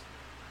being's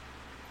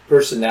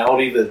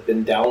personality that had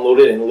been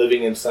downloaded and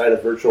living inside a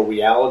virtual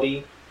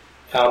reality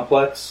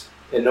complex,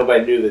 and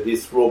nobody knew that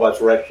these robots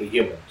were actually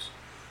humans.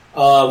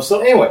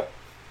 So anyway,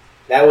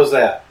 that was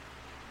that.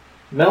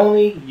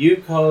 Melanie, you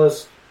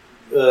caused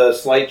a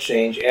slight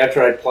change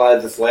after I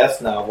plotted this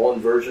last novel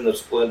and version of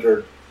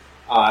Splintered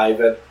Eye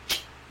that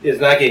is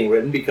not getting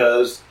written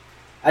because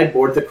I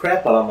bored the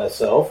crap out of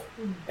myself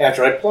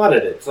after I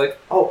plotted it. It's like,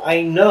 oh,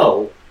 I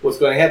know what's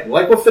going to happen.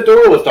 Like what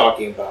Fedora was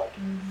talking about.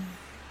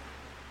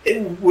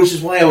 Which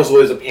is why I was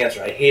always a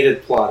pantser. I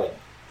hated plotting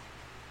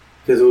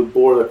because it would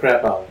bore the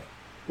crap out of me.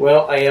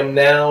 Well, I am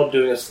now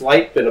doing a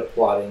slight bit of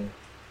plotting,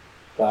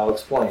 but I'll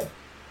explain.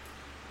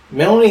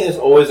 Melanie has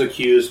always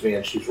accused me,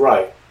 and she's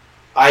right,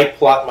 I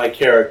plot my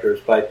characters,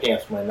 but I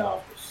pants my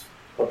novels,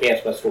 or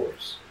pants my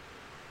stories.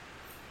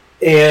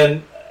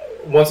 And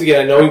once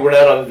again, I know we're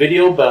not on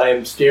video, but I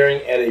am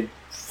staring at a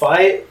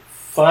 5-inch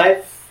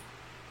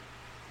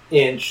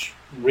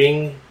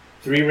ring,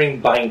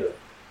 3-ring binder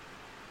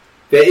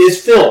that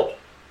is filled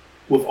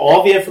with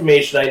all the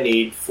information I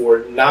need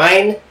for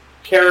 9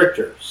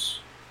 characters.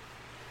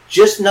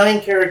 Just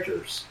 9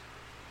 characters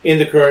in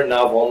the current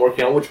novel I'm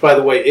working on, which, by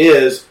the way,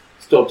 is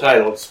still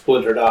titled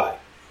Splintered Eye,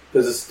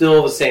 because it's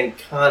still the same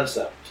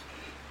concept,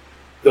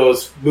 though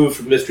it's moved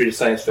from mystery to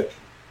science fiction.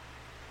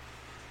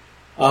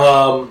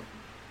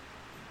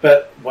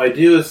 But what I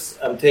do is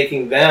I'm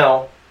taking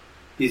now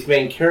these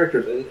main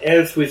characters, and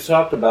as we've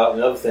talked about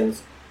and other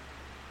things,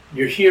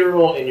 your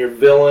hero and your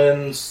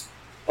villains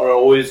are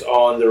always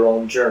on their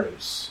own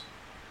journeys.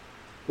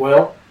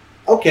 Well,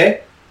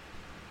 okay,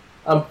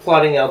 I'm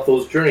plotting out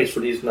those journeys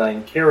for these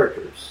 9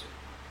 characters.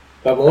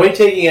 But I'm only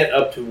taking it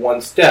up to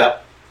one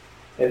step,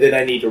 and then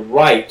I need to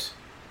write,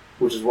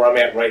 which is where I'm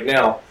at right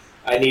now,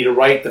 I need to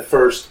write the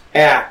first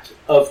act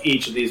of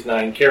each of these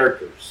 9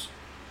 characters.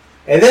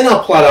 And then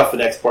I'll plot off the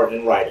next part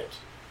and write it,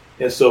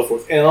 and so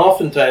forth. And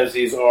oftentimes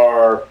these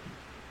are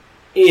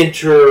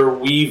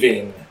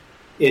interweaving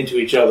into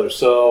each other.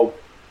 So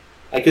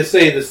I could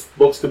say this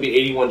book's going to be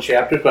 81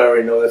 chapters, but I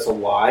already know that's a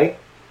lie.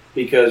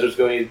 because there's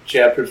going to be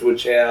chapters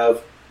which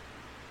have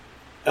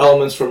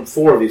elements from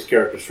 4 of these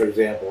characters, for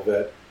example,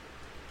 that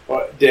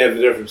they have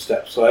different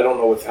steps. So I don't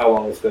know how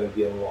long it's going to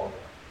be in the long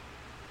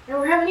run.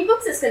 Or how many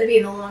books it's going to be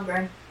in the long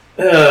run.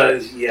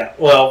 Yeah.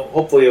 Well,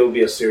 hopefully it will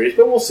be a series,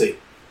 but we'll see.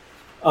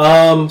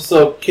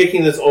 So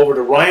kicking this over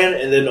to Ryan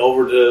and then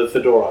over to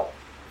Fedora.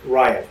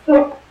 Ryan.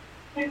 So,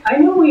 I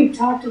know we've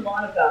talked a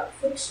lot about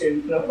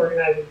fiction,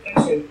 organizing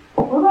fiction.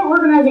 What about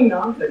organizing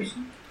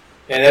nonfiction?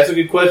 And that's a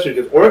good question,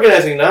 because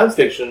organizing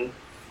nonfiction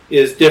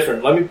is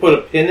different. Let me put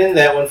a pin in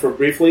that one for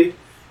briefly,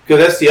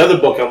 because that's the other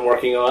book I'm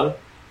working on,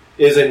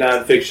 is a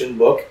nonfiction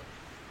book.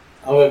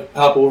 I'm going to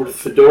pop over to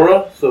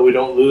Fedora so we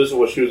don't lose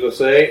what she was going to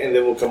say, and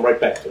then we'll come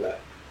right back to that.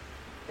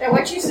 Now,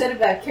 what you said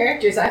about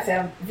characters I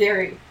found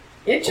very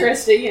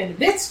interesting and a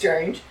bit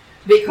strange,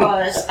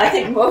 because I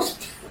think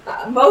most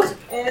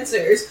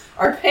pantsers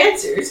are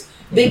pantsers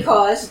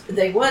because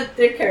they want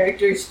their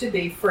characters to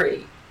be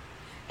free.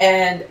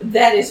 And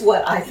that is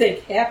what I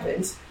think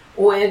happens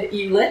when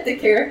you let the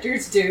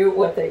characters do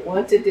what they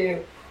want to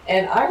do.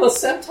 And I will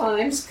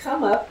sometimes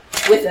come up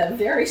with a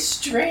very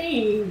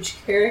strange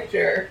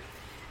character.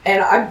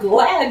 And I'm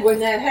glad when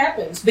that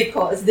happens,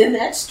 because then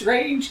that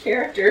strange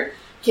character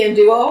can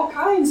do all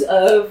kinds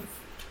of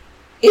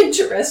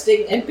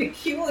interesting and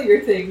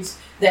peculiar things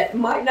that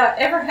might not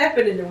ever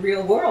happen in the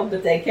real world,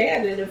 but they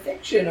can in a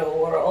fictional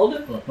world.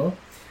 Uh-huh.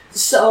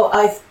 So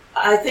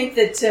I think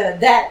that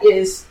that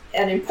is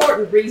an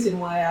important reason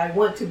why I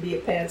want to be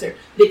a pantser,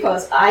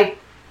 because I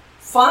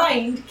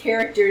find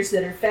characters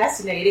that are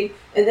fascinating,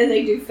 and then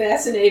they do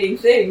fascinating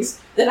things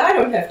that I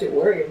don't have to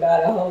worry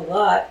about a whole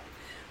lot.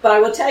 But I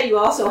will tell you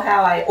also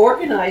how I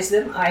organize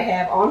them. I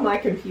have on my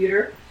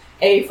computer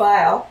a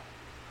file,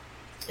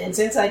 and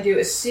since I do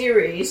a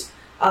series,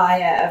 I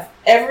have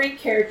every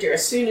character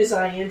as soon as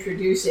I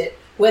introduce it.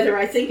 Whether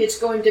I think it's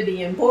going to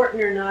be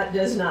important or not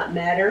does not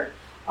matter.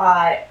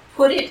 I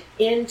put it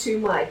into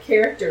my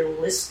character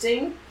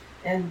listing,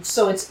 and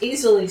so it's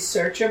easily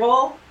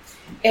searchable,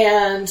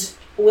 and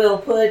we'll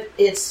put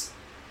its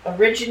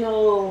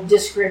original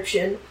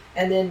description,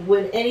 and then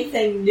when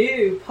anything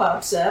new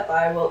pops up,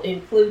 I will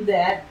include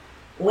that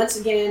once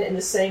again in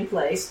the same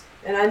place,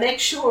 and I make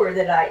sure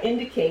that I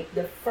indicate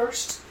the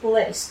first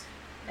place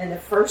and the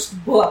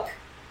first book,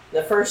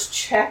 the first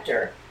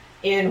chapter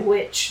in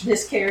which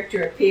this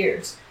character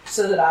appears,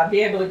 so that I'll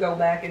be able to go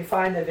back and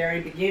find the very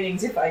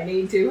beginnings if I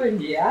need to,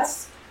 and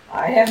yes,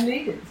 I have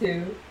needed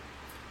to.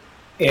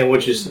 And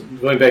which is,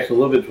 going back to a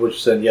little bit to what you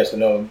said, yes, I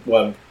know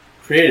what I'm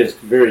creating is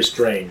very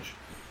strange.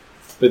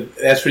 But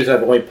that's the reason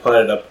I've only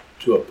put it up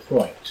to a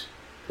point.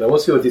 So I want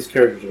to see what these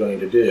characters are going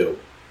to do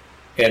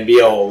and be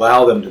able to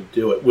allow them to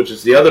do it, which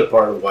is the other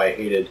part of why I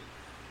hated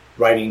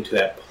writing to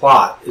that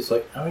plot. It's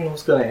like, I don't know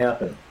what's going to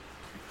happen.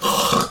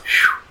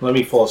 Let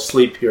me fall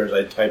asleep here as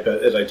I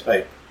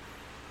type.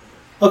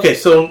 Okay,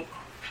 so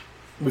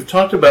we've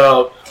talked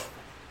about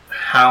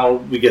how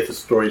we get the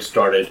story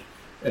started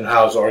and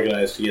how it's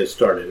organized to get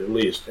started, at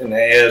least, and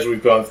as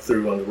we've gone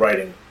through on the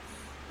writing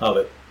of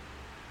it.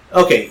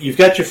 Okay, you've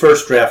got your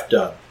first draft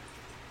done.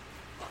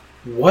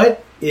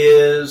 What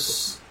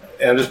is...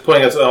 And I'm just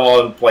putting us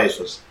all in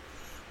places.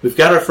 We've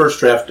got our first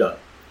draft done.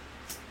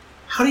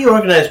 How do you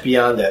organize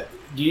beyond that?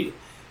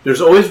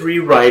 There's always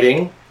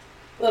rewriting.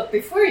 Look,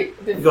 before you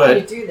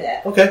do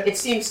that, okay. It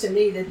seems to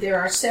me that there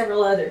are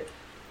several other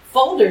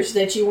folders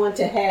that you want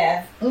to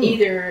have,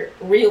 either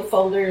real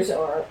folders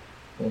or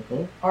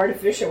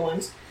artificial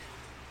ones,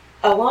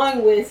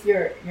 along with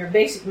your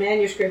basic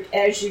manuscript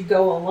as you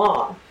go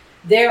along.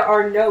 There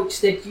are notes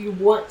that you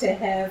want to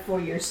have for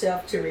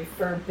yourself to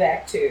refer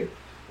back to.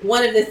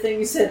 One of the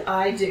things that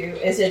I do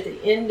is at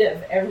the end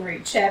of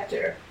every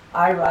chapter,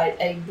 I write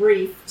a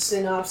brief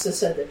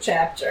synopsis of the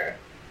chapter,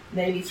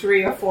 maybe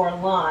 3 or 4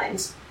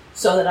 lines,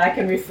 so that I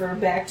can refer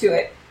back to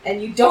it.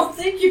 And you don't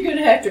think you're going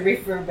to have to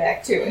refer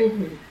back to it.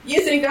 Mm-hmm.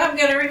 You think, I'm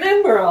going to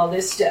remember all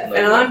this stuff.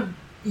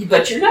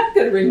 But you're not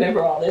going to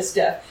remember all this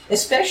stuff,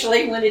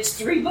 especially when it's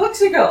 3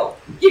 books ago.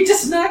 You're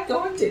just not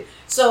going to.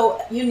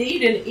 So you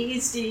need an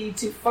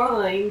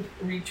easy-to-find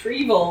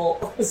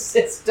retrieval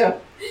system,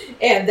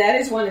 and that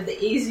is one of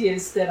the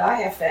easiest that I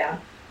have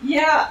found.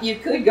 Yeah, you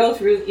could go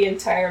through the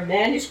entire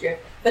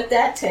manuscript, but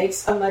that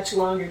takes a much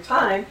longer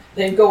time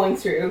than going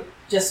through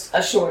just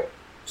a short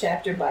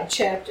chapter by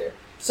chapter.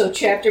 So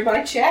chapter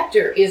by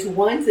chapter is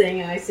one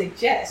thing I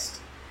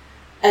suggest.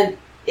 And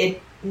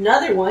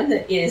another one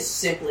that is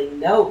simply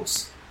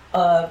notes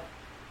of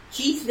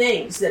key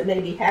things that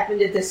maybe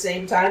happened at the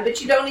same time,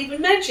 but you don't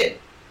even mention.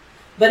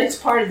 But it's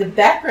part of the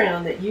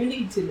background that you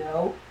need to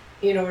know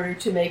in order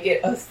to make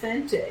it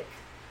authentic.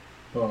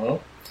 Uh-huh.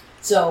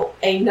 So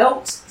a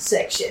notes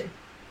section.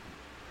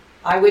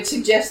 I would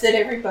suggest that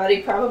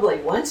everybody probably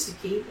wants to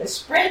keep a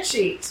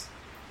spreadsheet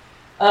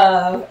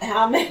of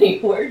how many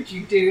words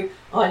you do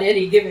on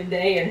any given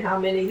day and how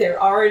many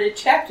there are in a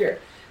chapter,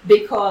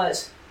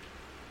 because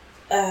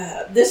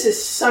this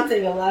is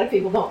something a lot of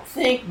people don't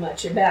think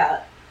much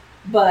about,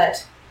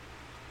 but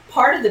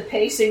part of the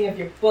pacing of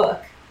your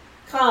book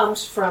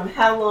comes from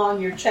how long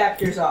your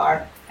chapters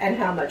are and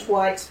how much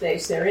white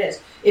space there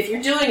is. If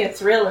you're doing a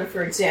thriller,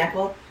 for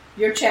example,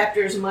 your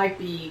chapters might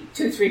be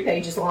 2-3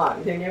 pages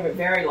long. They're never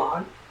very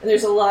long, and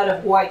there's a lot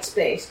of white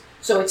space.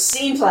 So it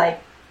seems like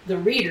the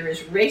reader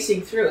is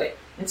racing through it.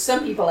 And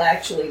some people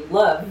actually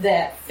love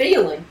that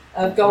feeling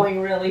of going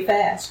really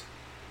fast.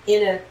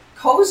 In a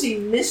cozy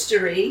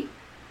mystery,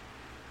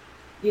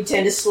 you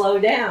tend to slow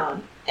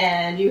down,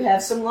 and you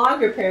have some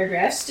longer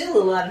paragraphs, still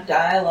a lot of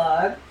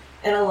dialogue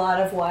and a lot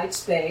of white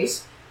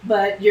space,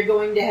 but you're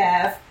going to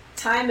have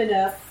time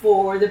enough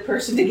for the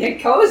person to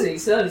get cozy,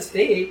 so to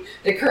speak,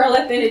 to curl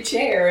up in a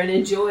chair and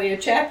enjoy a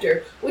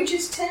chapter, which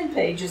is 10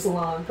 pages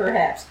long,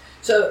 perhaps.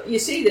 So you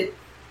see that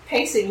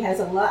pacing has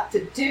a lot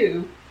to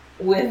do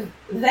with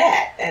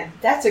that, and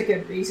that's a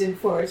good reason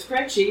for a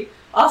spreadsheet.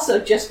 Also,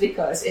 just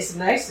because it's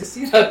nice to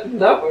see the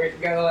numbers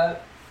go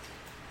up.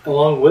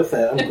 Along with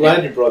that, I'm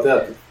glad you brought that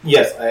up.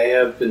 Yes, I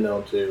have been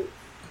known to,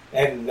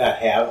 and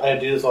I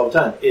do this all the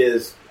time,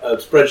 is a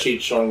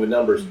spreadsheet showing the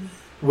numbers,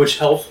 which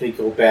helps me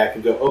go back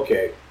and go,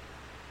 okay,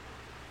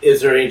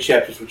 is there any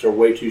chapters which are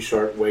way too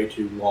short, way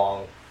too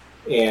long?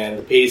 And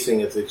the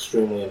pacing is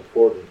extremely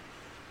important.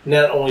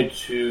 Not only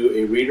to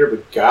a reader,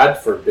 but God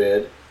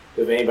forbid,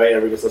 if anybody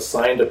ever gets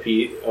assigned a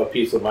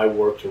piece of my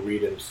work to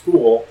read in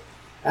school,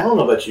 I don't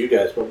know about you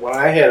guys, but when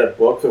I had a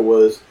book that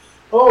was,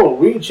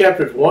 read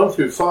chapters 1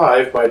 through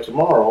 5 by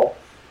tomorrow,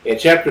 and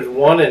chapters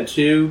 1 and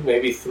 2,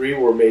 maybe 3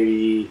 were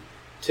maybe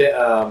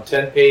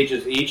 10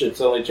 pages each, and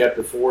suddenly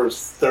chapter 4 is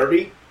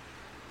 30.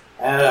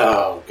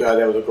 Oh, God,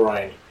 that was a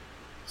grind.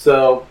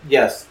 So,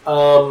 yes.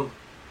 Go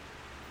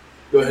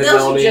ahead, Those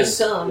Melanie. are just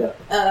some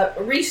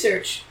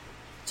research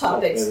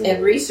topics,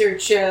 and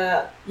research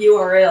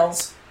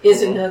URLs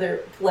is another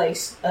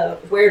place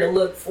where to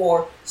look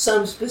for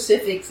some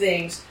specific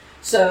things.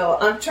 So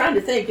I'm trying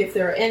to think if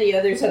there are any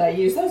others that I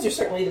use. Those are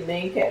certainly the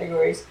main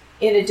categories,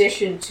 in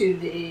addition to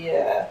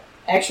the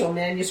actual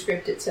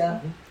manuscript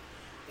itself.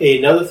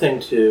 Another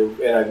thing, too,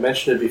 and I've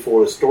mentioned it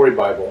before, is Story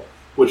Bible,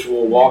 which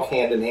will walk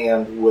hand in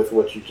hand with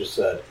what you just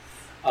said.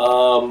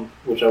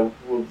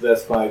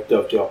 That's my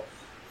dovetail.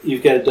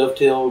 You've got a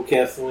dovetail,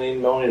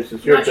 Kathleen, Melanie,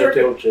 since you're a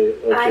dovetail.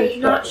 I'm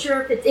not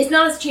sure if it's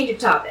not a change of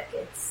topic.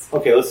 It's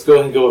okay. Let's go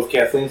ahead and go with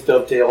Kathleen's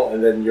dovetail,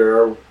 and then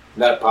you're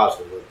not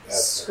positive.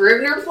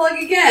 Scrivener plug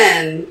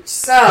again.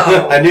 So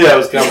I knew that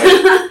was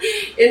coming.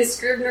 In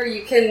Scrivener,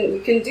 you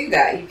can do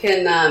that. You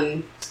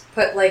can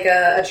put like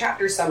a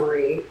chapter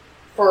summary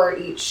for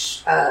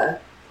each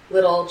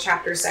little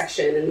chapter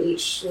section and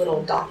each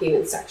little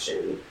document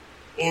section,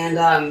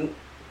 and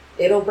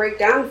it'll break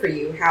down for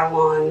you how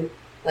long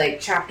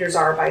like chapters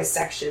are by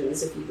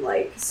sections if you'd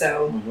like.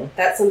 So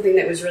that's something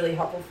that was really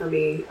helpful for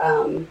me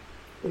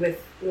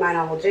with my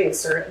novel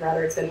Jinx, or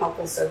rather it's been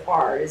helpful so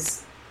far,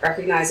 is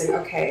recognizing,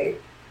 okay,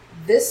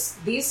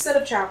 these set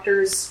of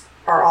chapters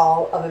are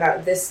all of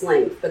about this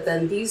length, but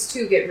then these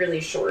two get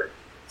really short.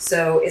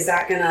 So is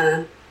that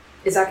gonna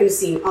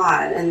seem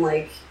odd? And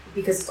like,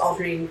 because it's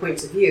alternating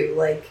points of view,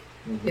 like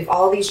if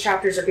all these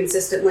chapters are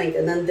consistent length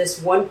and then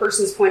this one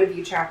person's point of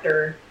view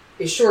chapter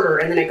is shorter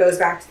and then it goes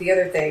back to the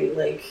other thing,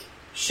 like,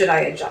 should I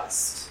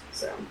adjust?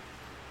 So,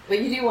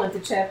 but you do want the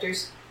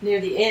chapters near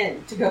the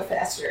end to go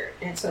faster,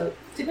 and so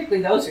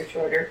typically those are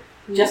shorter,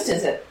 just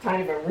as a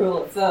kind of a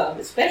rule of thumb,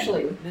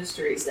 especially with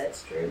mysteries.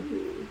 That's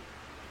true.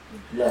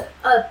 No.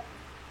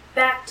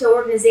 Back to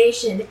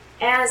organization.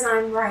 As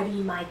I'm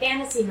writing my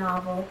fantasy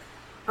novel,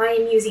 I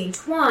am using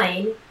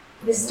Twine.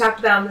 This is talked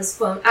about on this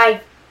phone.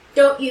 I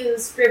don't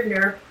use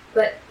Scrivener,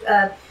 but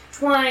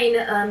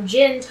Twine,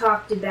 Jen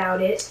talked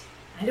about it.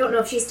 I don't know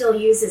if she still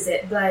uses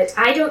it, but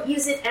I don't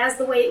use it as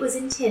the way it was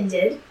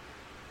intended.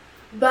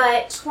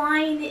 But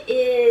Twine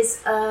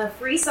is a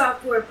free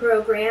software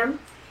program.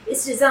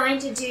 It's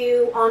designed to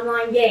do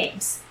online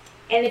games.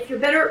 And if you're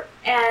better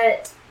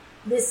at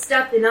this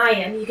stuff than I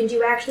am, you can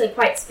do actually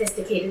quite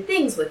sophisticated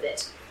things with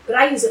it. But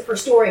I use it for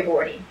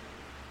storyboarding.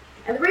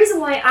 And the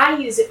reason why I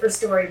use it for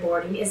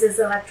storyboarding is it's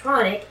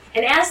electronic,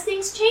 and as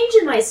things change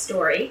in my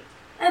story,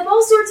 I have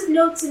all sorts of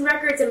notes and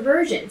records and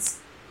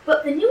versions.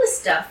 But the newest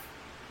stuff,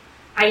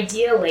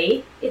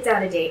 ideally, it's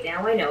out of date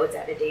now, I know it's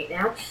out of date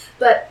now,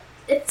 but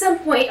at some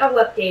point I'll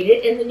update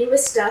it and the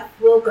newest stuff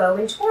will go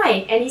in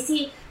Twine. And you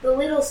see, the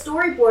little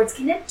storyboards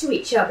connect to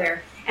each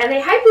other, and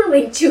they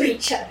hyperlink to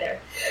each other.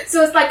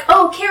 So it's like,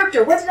 oh,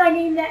 character, what did I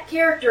name that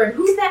character? And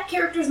who's that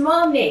character's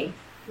mom name?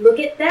 Look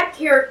at that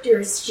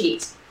character's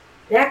sheet.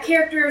 That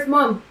character's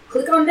mom,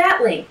 click on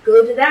that link.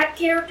 Go to that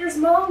character's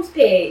mom's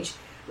page.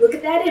 Look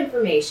at that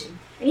information.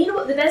 And you know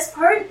what the best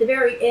part? At the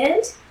very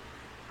end,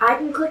 I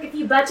can click a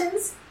few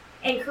buttons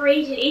and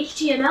create an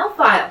HTML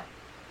file.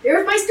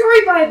 There's my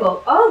story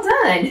Bible, all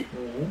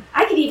done.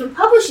 I could even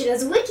publish it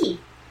as a wiki.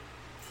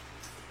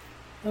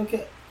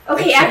 Okay.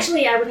 Okay,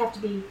 actually, I would have to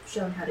be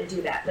shown how to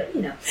do that, but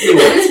you know.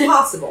 It's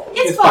possible.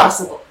 It's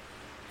possible.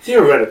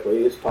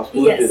 Theoretically, it's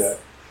possible to do that.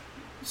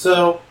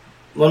 So,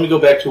 let me go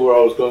back to where I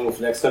was going with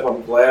the next step.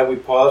 I'm glad we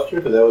paused here,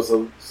 because that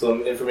was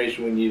some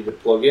information we needed to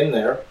plug in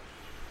there.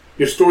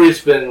 Your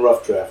story's been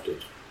rough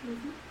drafted.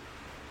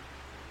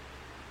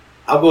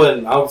 I'll go ahead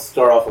and I'll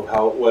start off with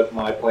what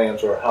my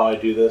plans are, how I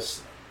do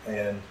this,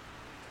 and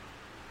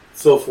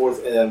so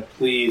forth, and then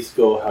please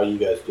go how you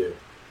guys do.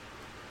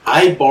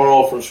 I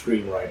borrow from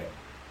screenwriting.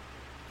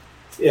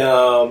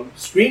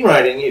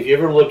 Screenwriting, if you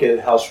ever look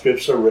at how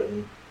scripts are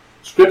written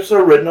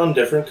on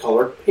different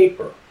colored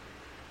paper.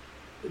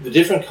 The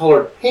different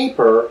colored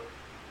paper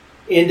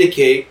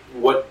indicate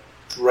what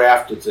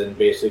draft it's in,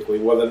 basically,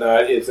 whether or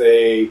not it's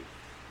a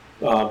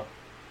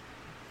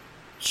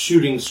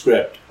shooting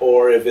script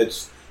or if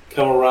it's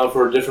come around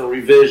for a different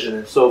revision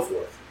and so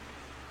forth.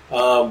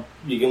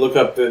 You can look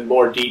up the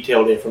more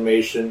detailed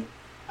information.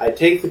 I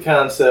take the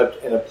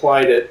concept and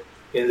applied it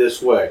in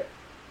this way.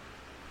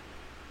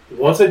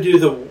 Once I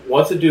do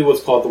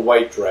what's called the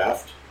white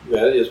draft,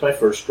 that is my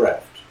first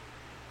draft.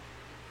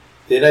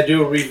 Then I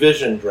do a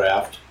revision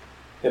draft.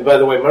 And by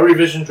the way, my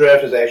revision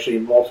draft is actually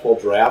multiple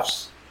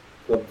drafts.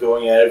 So I'm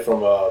going at it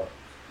from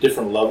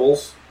different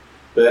levels,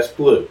 but that's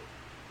blue.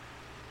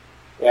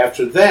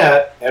 After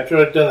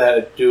I've done that,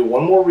 I do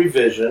one more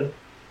revision,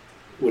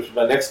 which is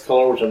my next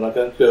color, which I'm not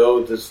going to go.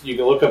 You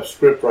can look up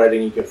script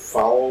writing. You can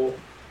follow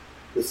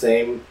the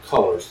same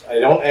colors. I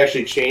don't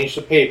actually change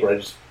the paper. I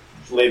just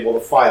label the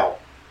file,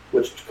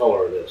 which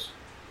color it is.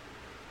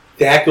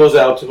 That goes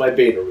out to my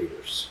beta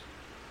readers.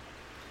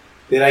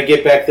 Then I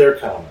get back their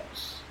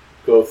comments,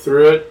 go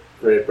through it,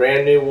 create a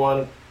brand new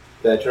one,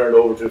 then I turn it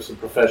over to some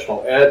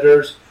professional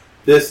editors.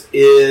 This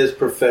is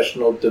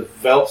professional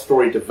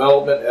story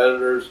development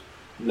editors,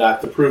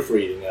 not the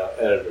proofreading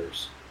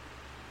editors.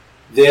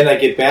 Then I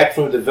get back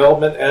from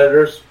development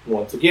editors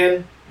once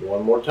again,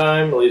 one more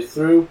time, release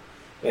through,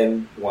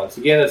 and once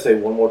again, I say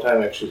one more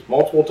time, actually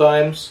multiple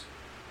times.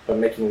 If I'm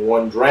making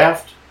one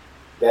draft,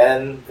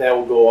 then that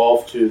will go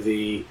off to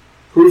the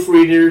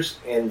proofreaders,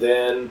 and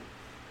then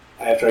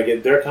after I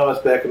get their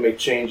comments back and make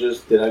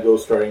changes, then I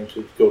starting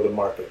to go to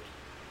market.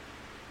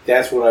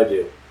 That's what I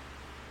do.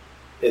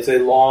 It's a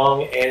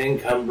long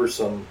and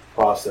cumbersome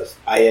process.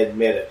 I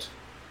admit it.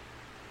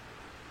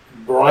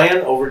 Brian,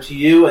 over to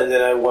you, and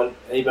then I want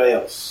anybody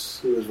else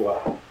who as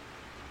well.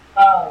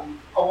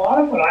 A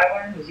lot of what I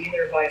learned was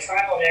either by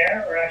trial and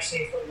error or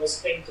actually from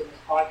listening to this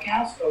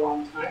podcast for a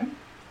long time.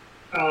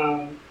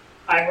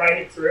 I write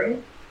it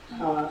through.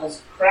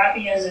 As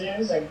crappy as it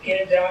is, I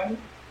get it done.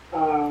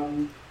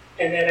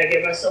 And then I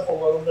give myself a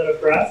little bit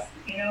of breath,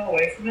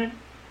 away from it.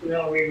 And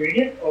then I'll reread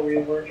it or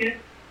rework it.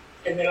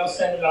 And then I'll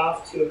send it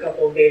off to a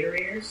couple of beta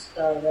readers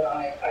that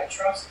I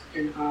trust,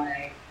 and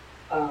I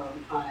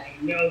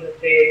know that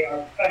they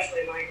are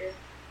professionally minded.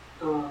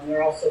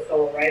 They're also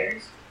fellow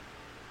writers.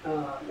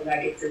 And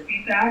I get their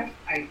feedback.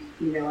 I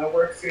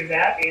work through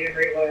that, I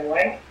integrate what I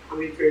like, I'll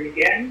read through it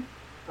again.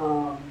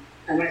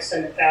 I might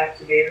send it back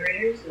to beta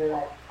readers, and then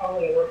I'll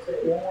probably work through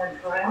it one more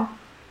time.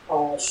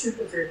 I'll shoot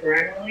it through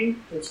Grammarly,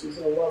 which is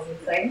a lovely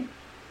thing.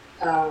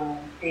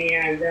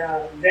 And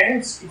then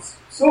it's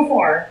so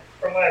far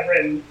from what I've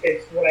written,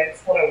 it's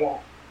what I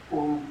want.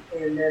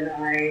 And then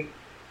I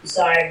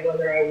decide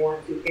whether I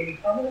want to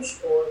indie publish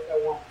or if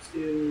I want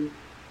to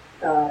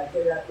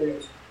get that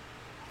creation.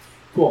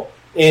 Cool.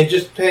 And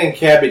just paying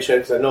cabbage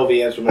checks, I know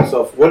the answer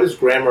myself. What is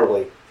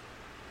Grammarly?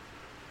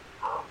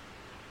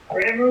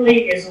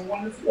 Grammarly is a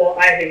wonderful,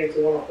 I think it's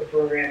a wonderful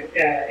program.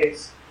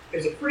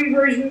 There's a free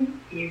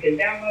version. You can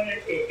download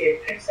it.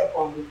 It picks up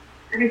on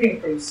everything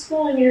from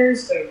spelling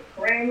errors to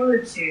grammar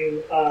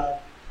to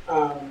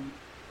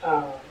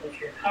if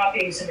you're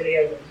copying somebody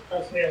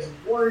else's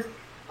work,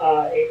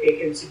 it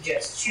can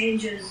suggest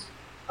changes.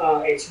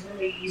 It's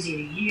really easy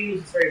to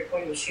use. It's very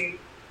point and shoot.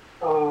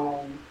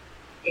 I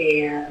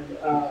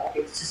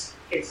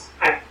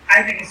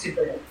think it's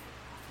super good.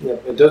 Yeah,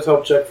 it does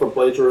help check for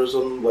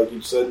plagiarism, like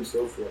you said, and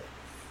so forth.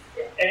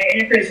 Yeah, and it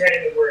integrates right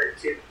into Word,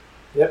 too.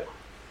 Yep,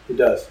 it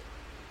does.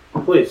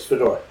 Please,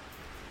 Fedora.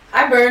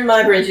 I burn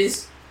my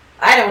bridges.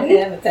 I don't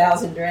have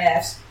 1,000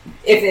 drafts.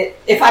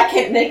 If I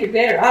can't make it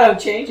better, I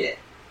don't change it.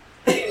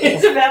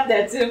 It's about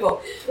that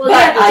simple. Well, but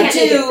yeah, I make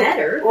it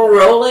better.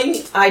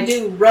 I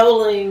do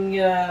rolling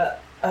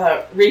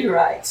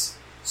rewrites,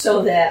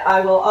 so that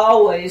I will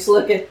always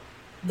look at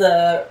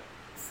the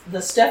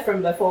stuff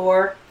from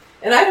before,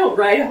 and I don't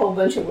write a whole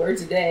bunch of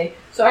words a day,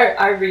 so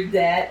I read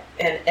that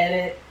and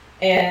edit,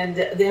 and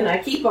then I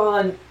keep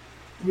on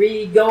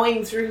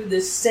going through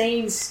the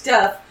same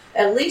stuff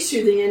at least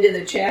through the end of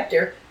the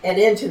chapter and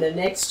into the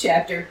next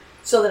chapter,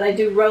 so that I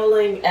do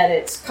rolling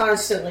edits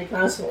constantly.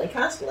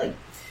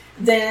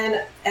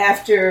 Then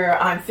after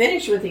I'm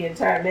finished with the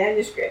entire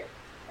manuscript,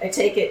 I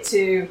take it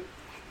to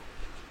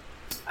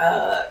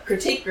a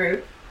critique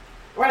group,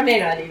 or I may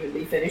not even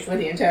be finished with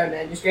the entire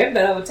manuscript,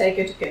 but I will take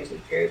it to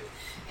critique group,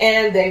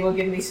 and they will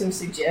give me some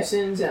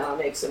suggestions, and I'll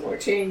make some more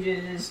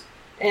changes,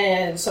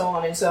 and so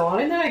on and so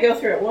on. And then I go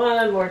through it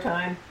one more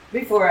time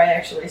before I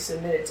actually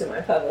submit it to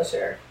my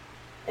publisher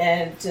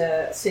and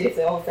see if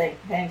the whole thing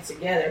hangs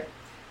together.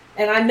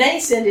 And I may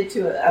send it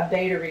to a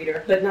beta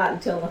reader, but not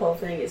until the whole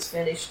thing is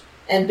finished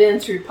and been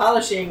through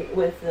polishing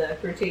with the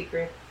critique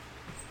group.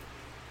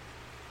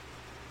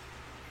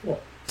 Cool.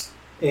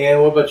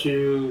 And what about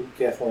you,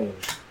 Kathleen?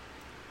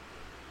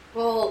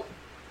 Well,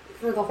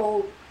 for the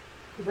whole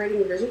writing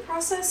revision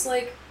process,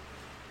 like,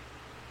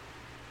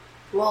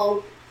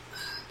 well,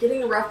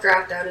 getting a rough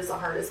draft out is the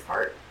hardest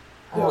part.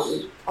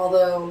 Yes.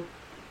 Although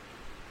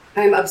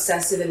I'm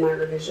obsessive in my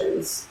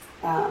revisions.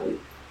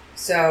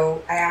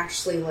 So I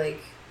actually,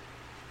 like,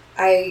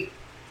 I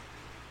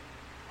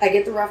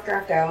get the rough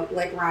draft out,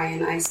 like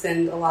Ryan. I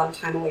spend a lot of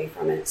time away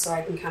from it, so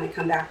I can kind of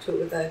come back to it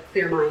with a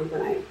clear mind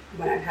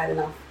when I've had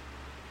enough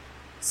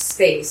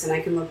space and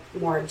I can look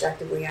more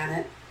objectively at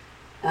it.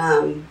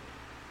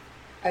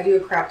 I do a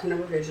crap ton of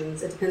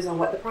revisions. It depends on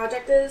what the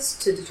project is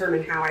to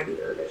determine how I do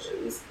the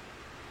revisions.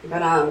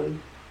 But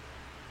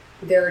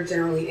there are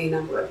generally a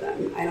number of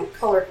them. I don't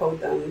color code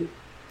them,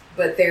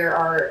 but there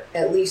are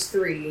at least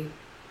 3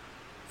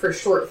 for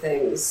short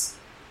things.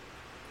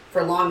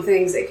 For long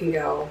things, it can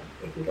go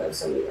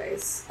so many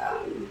ways.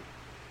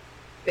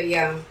 But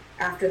yeah,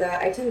 after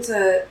that, I tend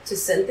to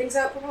send things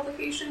out for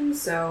publication.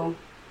 So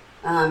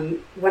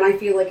when I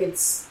feel like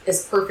it's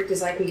as perfect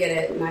as I can get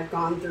it, and I've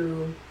gone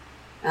through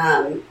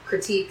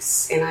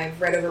critiques and I've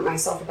read over it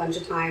myself a bunch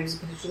of times,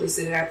 potentially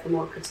send it out for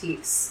more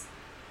critiques,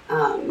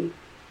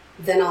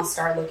 then I'll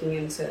start looking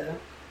into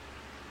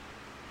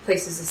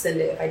places to send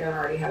it if I don't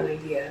already have an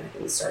idea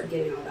and start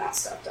getting all that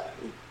stuff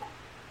done.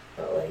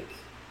 But like,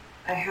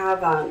 I have,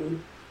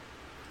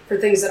 for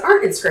things that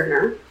aren't in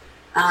Scrivener,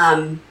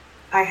 I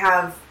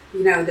have,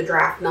 the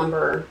draft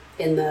number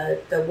in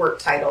the work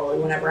title,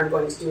 and whenever I'm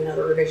going to do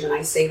another revision,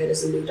 I save it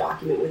as a new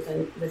document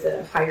with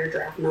a higher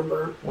draft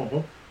number.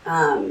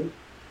 Mm-hmm.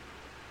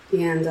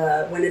 And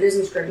when it is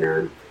in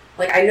Scrivener,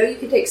 like, I know you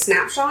can take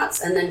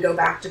snapshots and then go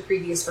back to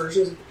previous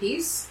versions of the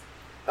piece,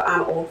 but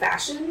I'm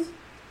old-fashioned,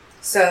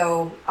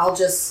 so I'll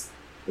just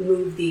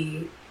move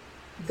the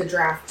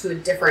draft to a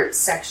different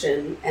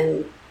section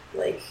and,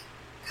 like,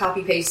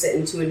 copy-paste it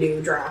into a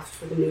new draft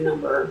with a new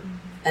number,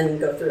 and then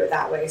go through it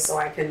that way, so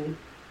I can,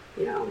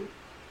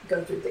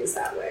 go through things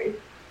that way.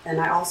 And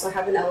I also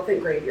have an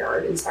elephant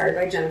graveyard inspired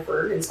by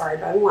Jennifer,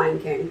 inspired by The Lion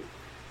King.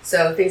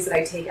 So things that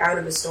I take out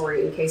of a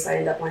story in case I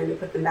end up wanting to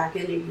put them back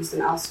in and use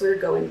them elsewhere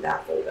go into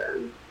that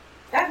folder.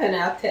 I have an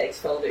outtakes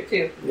folder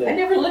too. Yeah. I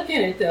never look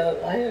in it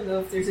though. I don't know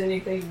if there's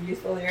anything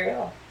useful there at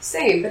all.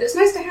 Same, but it's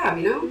nice to have,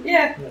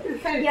 Yeah,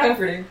 kind of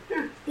comforting.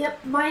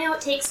 Yep, my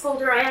outtakes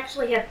folder, I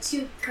actually have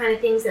 2 kind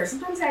of things there.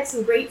 Sometimes I have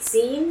some great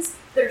scenes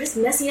that are just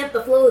messing up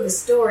the flow of the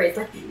story. It's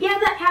like, yeah,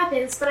 that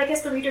happens, but I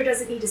guess the reader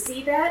doesn't need to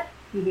see that.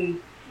 Mm-hmm.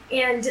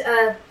 And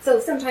so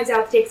sometimes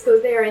outtakes go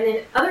there, and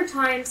then other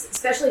times,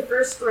 especially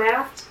first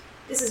draft,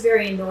 this is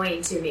very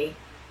annoying to me.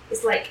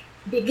 It's like,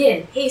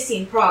 begin,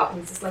 pacing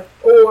problems. It's like,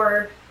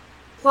 or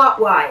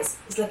plot-wise,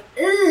 it's like,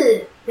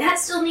 ugh, that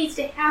still needs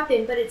to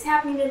happen, but it's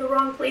happening in the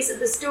wrong place of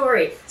the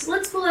story. So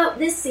let's pull out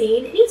this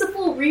scene. It needs a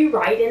full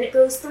rewrite, and it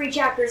goes 3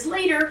 chapters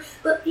later,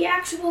 but the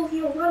actual,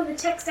 a lot of the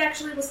text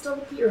actually will still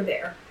appear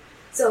there.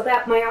 So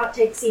that my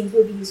outtake scenes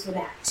would be used for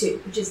that too,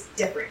 which is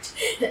different.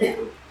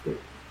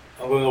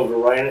 I'm going over to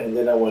Ryan, and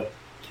then I want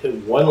to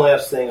one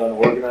last thing on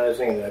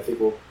organizing, and I think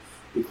we'll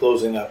be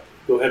closing up.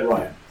 Go ahead,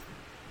 Ryan.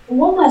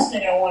 One last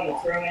thing I wanted to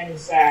throw in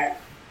is that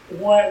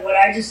what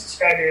I just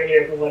described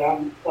earlier for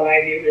what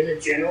I do is a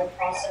general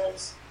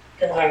process,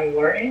 because I'm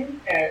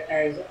learning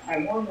as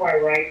I'm more and more I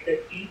write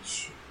that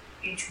each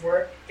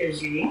work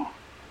is unique.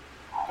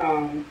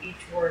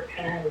 Each work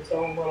kind of has its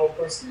own little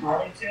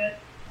personality to it.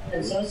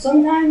 And so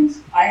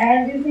sometimes I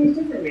had to do things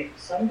differently.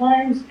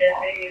 Sometimes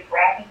it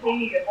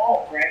rapidly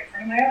evolved right in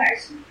front of my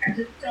eyes. Sometimes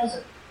it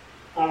doesn't.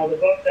 The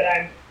book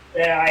that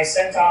I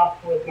sent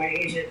off with my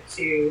agent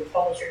to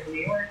publishers in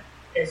New York,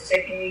 it's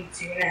taken me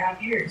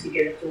 2.5 years to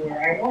get it to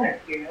where I want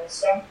it.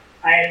 Some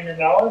I had a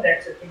novella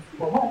that took me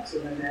 4 months,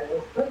 and then that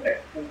was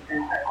perfect. And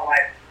I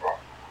liked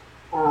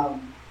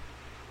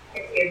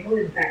it. It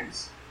really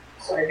depends.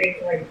 So I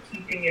think like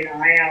keeping an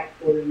eye out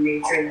for the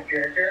nature and the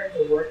character of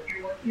the work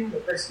you're working on, the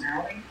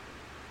personality,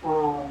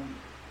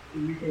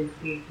 you can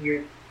tweak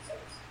your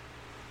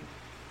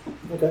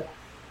process.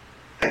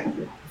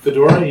 Okay.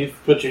 Fedora,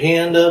 you've put your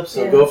hand up,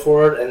 so go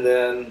for it, and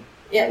then...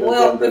 Yeah,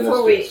 well,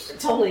 before we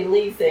totally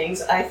leave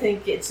things, I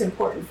think it's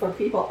important for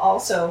people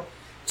also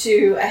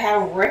to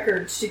have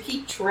records to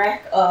keep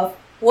track of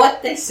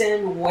what they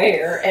send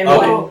where and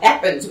what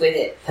happens with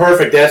it.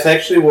 Perfect. That's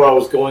actually where I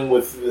was going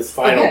with this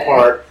final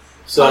part.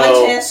 So,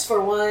 contests for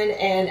one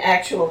and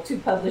actual 2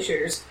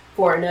 publishers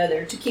for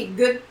another to keep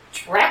good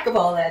track of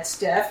all that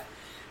stuff.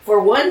 For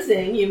one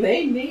thing, you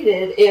may need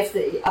it if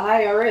the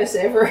IRS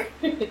ever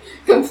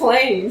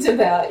complains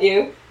about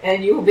you,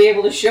 and you will be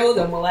able to show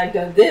them, well, I've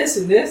done this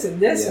and this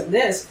and this and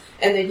this,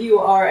 and that you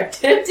are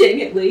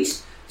attempting at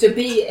least to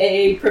be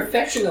a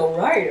professional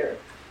writer.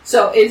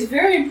 So it's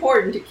very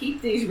important to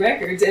keep these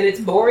records, and it's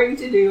boring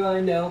to do, I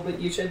know,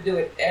 but you should do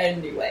it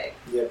anyway.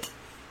 Yep.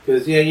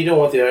 Because you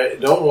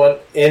don't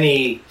want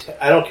any.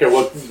 I don't care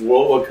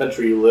what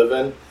country you live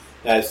in.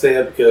 And I say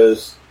that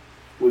because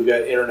we've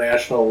got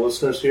international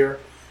listeners here.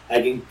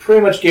 I can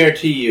pretty much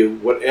guarantee you,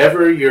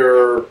 whatever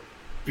your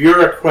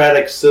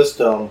bureaucratic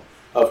system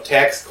of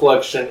tax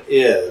collection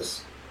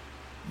is,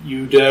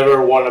 you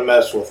never want to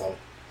mess with them.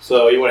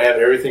 So you want to have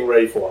everything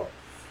ready for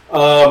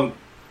them.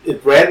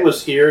 if Brad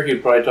was here,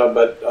 he'd probably talk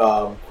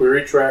about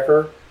Query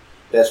Tracker.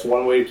 That's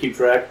one way to keep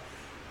track.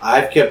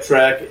 I've kept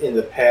track in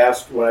the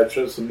past when I've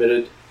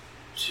submitted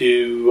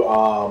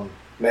to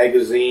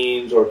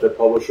magazines or to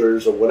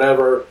publishers or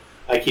whatever.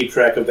 I keep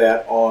track of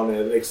that on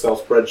an Excel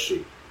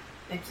spreadsheet.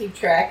 And keep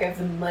track of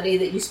the money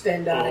that you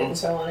spend on it and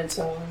so on and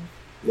so on.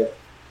 Yep.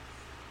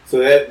 So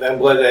that I'm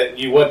glad that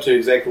you went to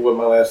exactly what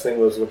my last thing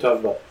was. We'll talk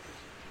about.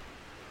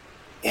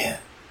 Yeah.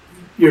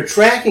 Your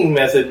tracking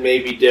method may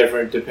be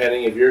different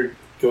depending if you're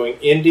going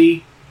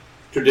indie,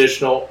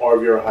 traditional, or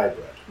if you're a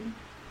hybrid.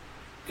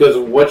 Because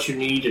of what you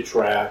need to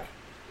track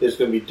is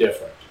going to be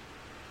different.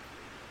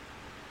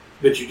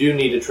 But you do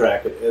need to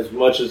track it. As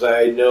much as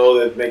I know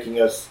that making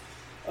us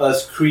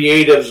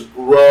creatives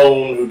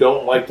groan who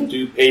don't like to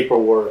do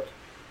paperwork,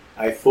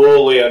 I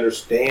fully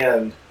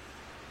understand.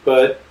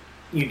 But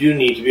you do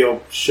need to be able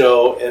to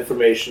show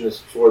information as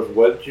far as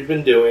what you've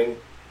been doing,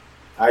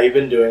 how you've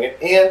been doing it,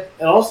 and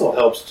it also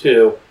helps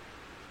too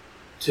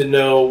to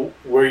know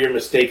where your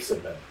mistakes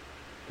have been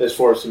as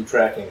far as some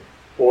tracking.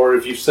 Or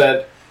if you've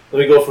sent, let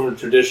me go from a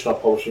traditional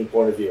publishing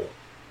point of view.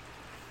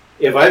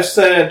 If I've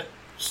sent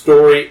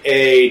story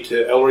A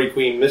to Ellery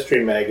Queen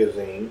Mystery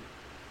Magazine,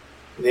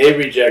 they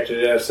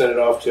rejected it, I sent it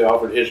off to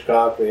Alfred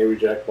Hitchcock, they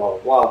reject blah,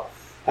 blah, blah,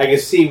 I can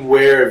see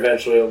where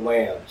eventually it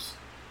lands.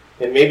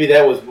 And maybe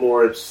that was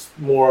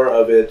more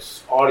of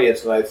its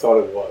audience than I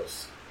thought it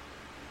was.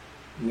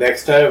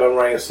 Next time, if I'm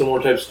writing a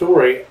similar type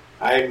story,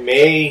 I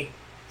may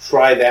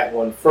try that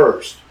one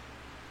first.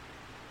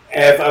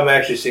 If I'm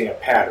actually seeing a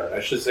pattern. I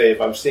should say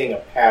if I'm seeing a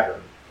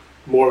pattern,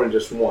 more than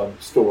just one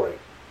story.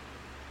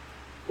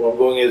 What I'm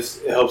going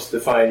is, it helps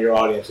define your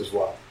audience as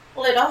well.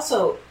 Well, it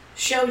also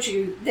shows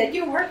you that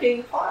you're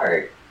working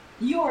hard.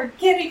 You're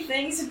getting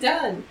things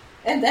done.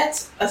 And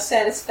that's a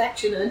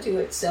satisfaction unto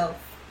itself.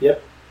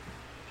 Yep.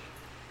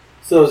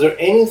 So is there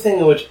anything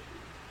in which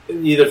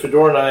either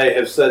Fedora and I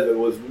have said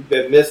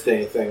that missed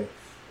anything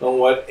on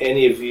what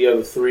any of the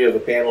other three of the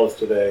panelists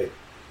today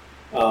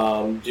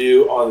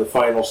do on the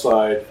final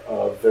side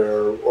of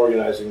their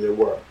organizing their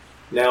work?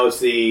 Now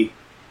I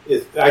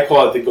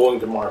call it the going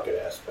to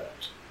market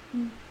aspect.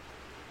 An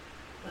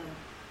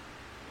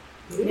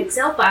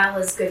Excel file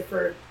is good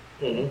for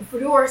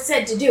Fedora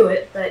said to do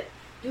it, but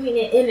doing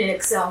it in an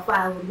Excel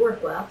file would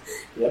work well.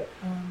 Yep.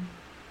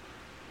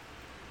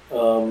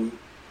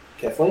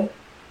 Kathleen?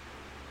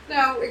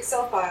 No,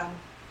 Excel file.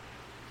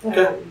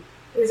 Okay.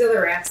 There's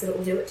other apps that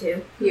will do it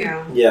too.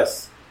 Yeah,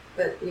 Yes.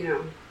 but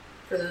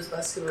for those of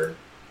us who are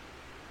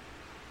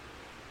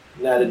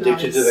Not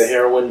addicted to the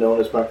heroin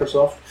known as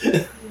Microsoft.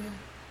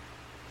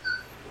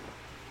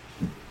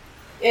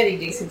 Any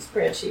decent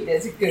spreadsheet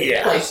is a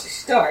good place to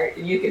start.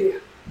 And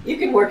you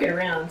can work it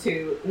around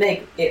to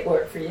make it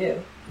work for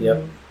you.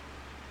 Yep.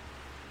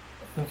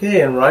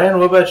 Okay, and Ryan,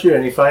 what about you?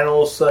 Any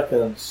final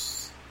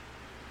seconds?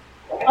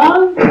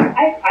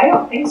 I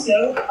don't think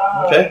so.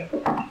 Okay.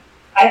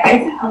 I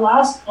think the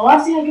last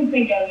thing I can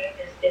think of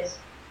is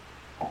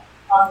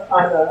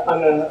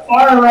on the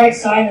far right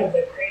side of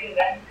the creative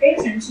end. Pay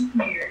attention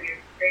to your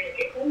creative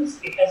victims,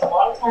 because a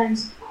lot of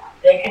times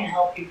they can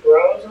help you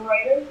grow as a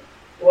writer,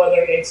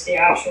 whether it's the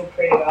actual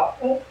creative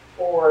output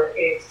or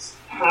it's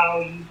how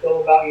you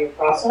go about your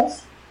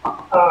process.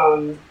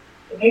 The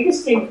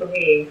biggest thing for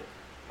me,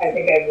 I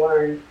think I've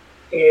learned,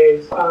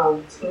 is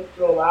to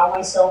allow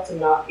myself to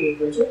not be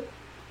rigid,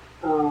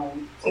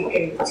 to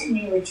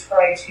continually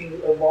try to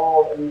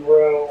evolve and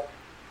grow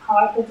how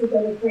I put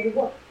together creative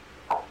work.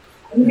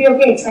 And be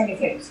okay trying new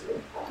things.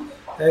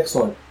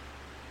 Excellent.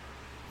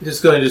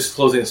 Just going to do a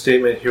closing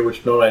statement here,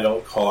 which no, I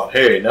don't call it,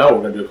 hey, now we're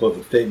going to do a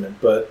closing statement.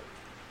 But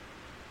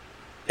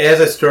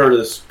as I started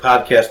this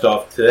podcast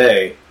off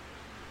today,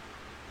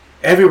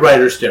 every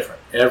writer's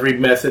different. Every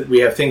method,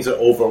 we have things that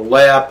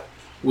overlap.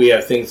 We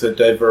have things that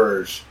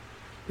diverge.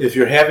 If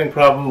you're having a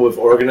problem with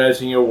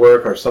organizing your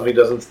work or something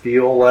doesn't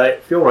feel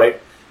right,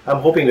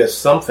 I'm hoping that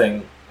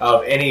something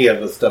out of any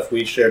of the stuff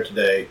we shared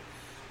today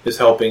is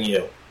helping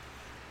you.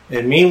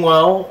 And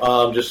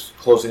meanwhile, just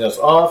closing us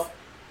off,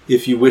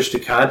 if you wish to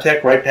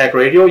contact Right Pack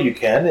Radio, you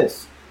can.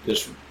 It's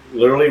just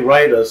literally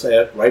write us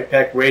at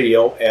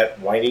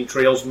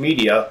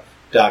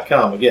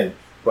rightpackradio@windingtrailsmedia.com. Again,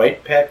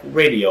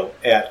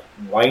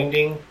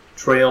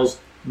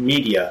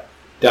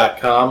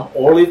 rightpackradio@windingtrailsmedia.com,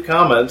 or leave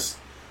comments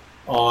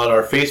on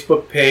our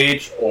Facebook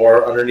page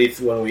or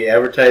underneath when we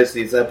advertise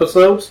these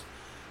episodes.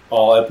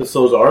 All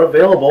episodes are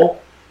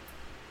available.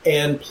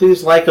 And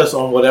please like us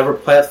on whatever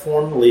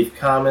platform. Leave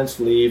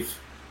comments, leave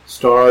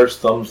stars,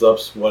 thumbs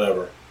ups,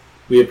 whatever.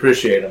 We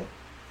appreciate them.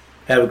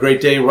 Have a great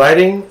day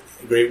writing,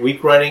 a great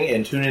week writing,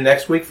 and tune in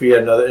next week for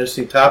yet another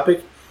interesting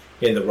topic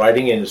in the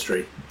writing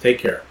industry. Take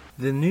care.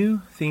 The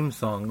new theme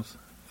songs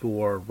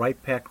for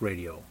Right Pack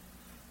Radio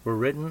were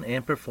written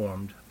and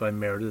performed by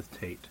Meredith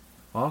Tate.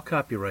 All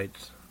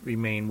copyrights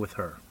remain with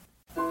her.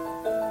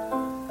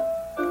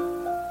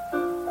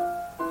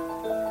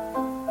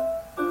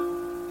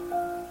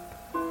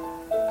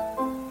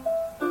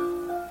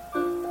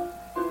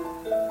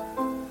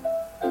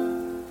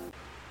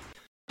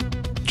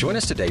 Join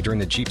us today during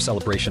the Jeep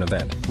Celebration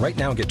event. Right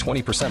now, get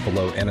 20%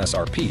 below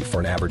MSRP for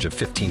an average of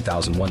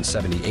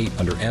 $15,178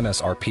 under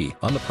MSRP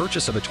on the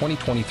purchase of a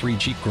 2023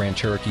 Jeep Grand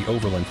Cherokee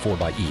Overland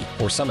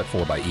 4xE or Summit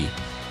 4xE.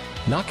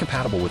 Not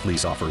compatible with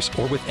lease offers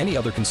or with any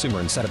other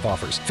consumer incentive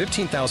offers.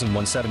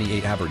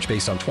 $15,178 average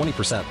based on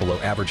 20% below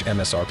average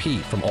MSRP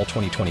from all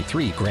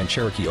 2023 Grand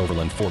Cherokee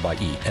Overland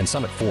 4xE and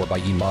Summit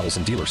 4xE models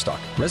in dealer stock.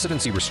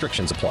 Residency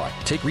restrictions apply.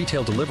 Take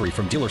retail delivery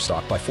from dealer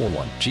stock by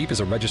 4/1. Jeep is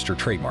a registered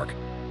trademark.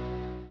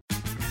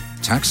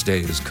 Tax day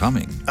is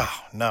coming. Oh,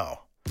 no.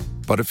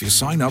 But if you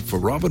sign up for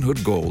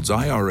Robinhood Gold's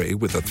IRA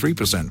with a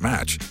 3%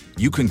 match,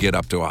 you can get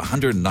up to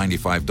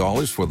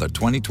 $195 for the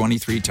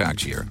 2023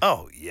 tax year.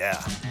 Oh, yeah.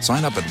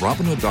 Sign up at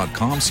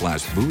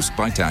Robinhood.com/boost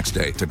by tax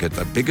day to get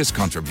the biggest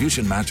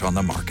contribution match on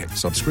the market.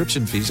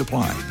 Subscription fees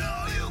apply.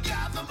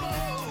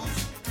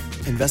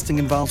 Investing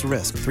involves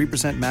risk.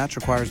 3% match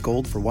requires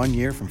gold for 1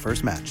 year from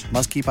first match.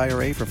 Must keep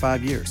IRA for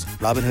 5 years.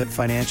 Robinhood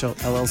Financial,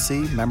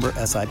 LLC, member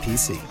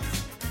SIPC.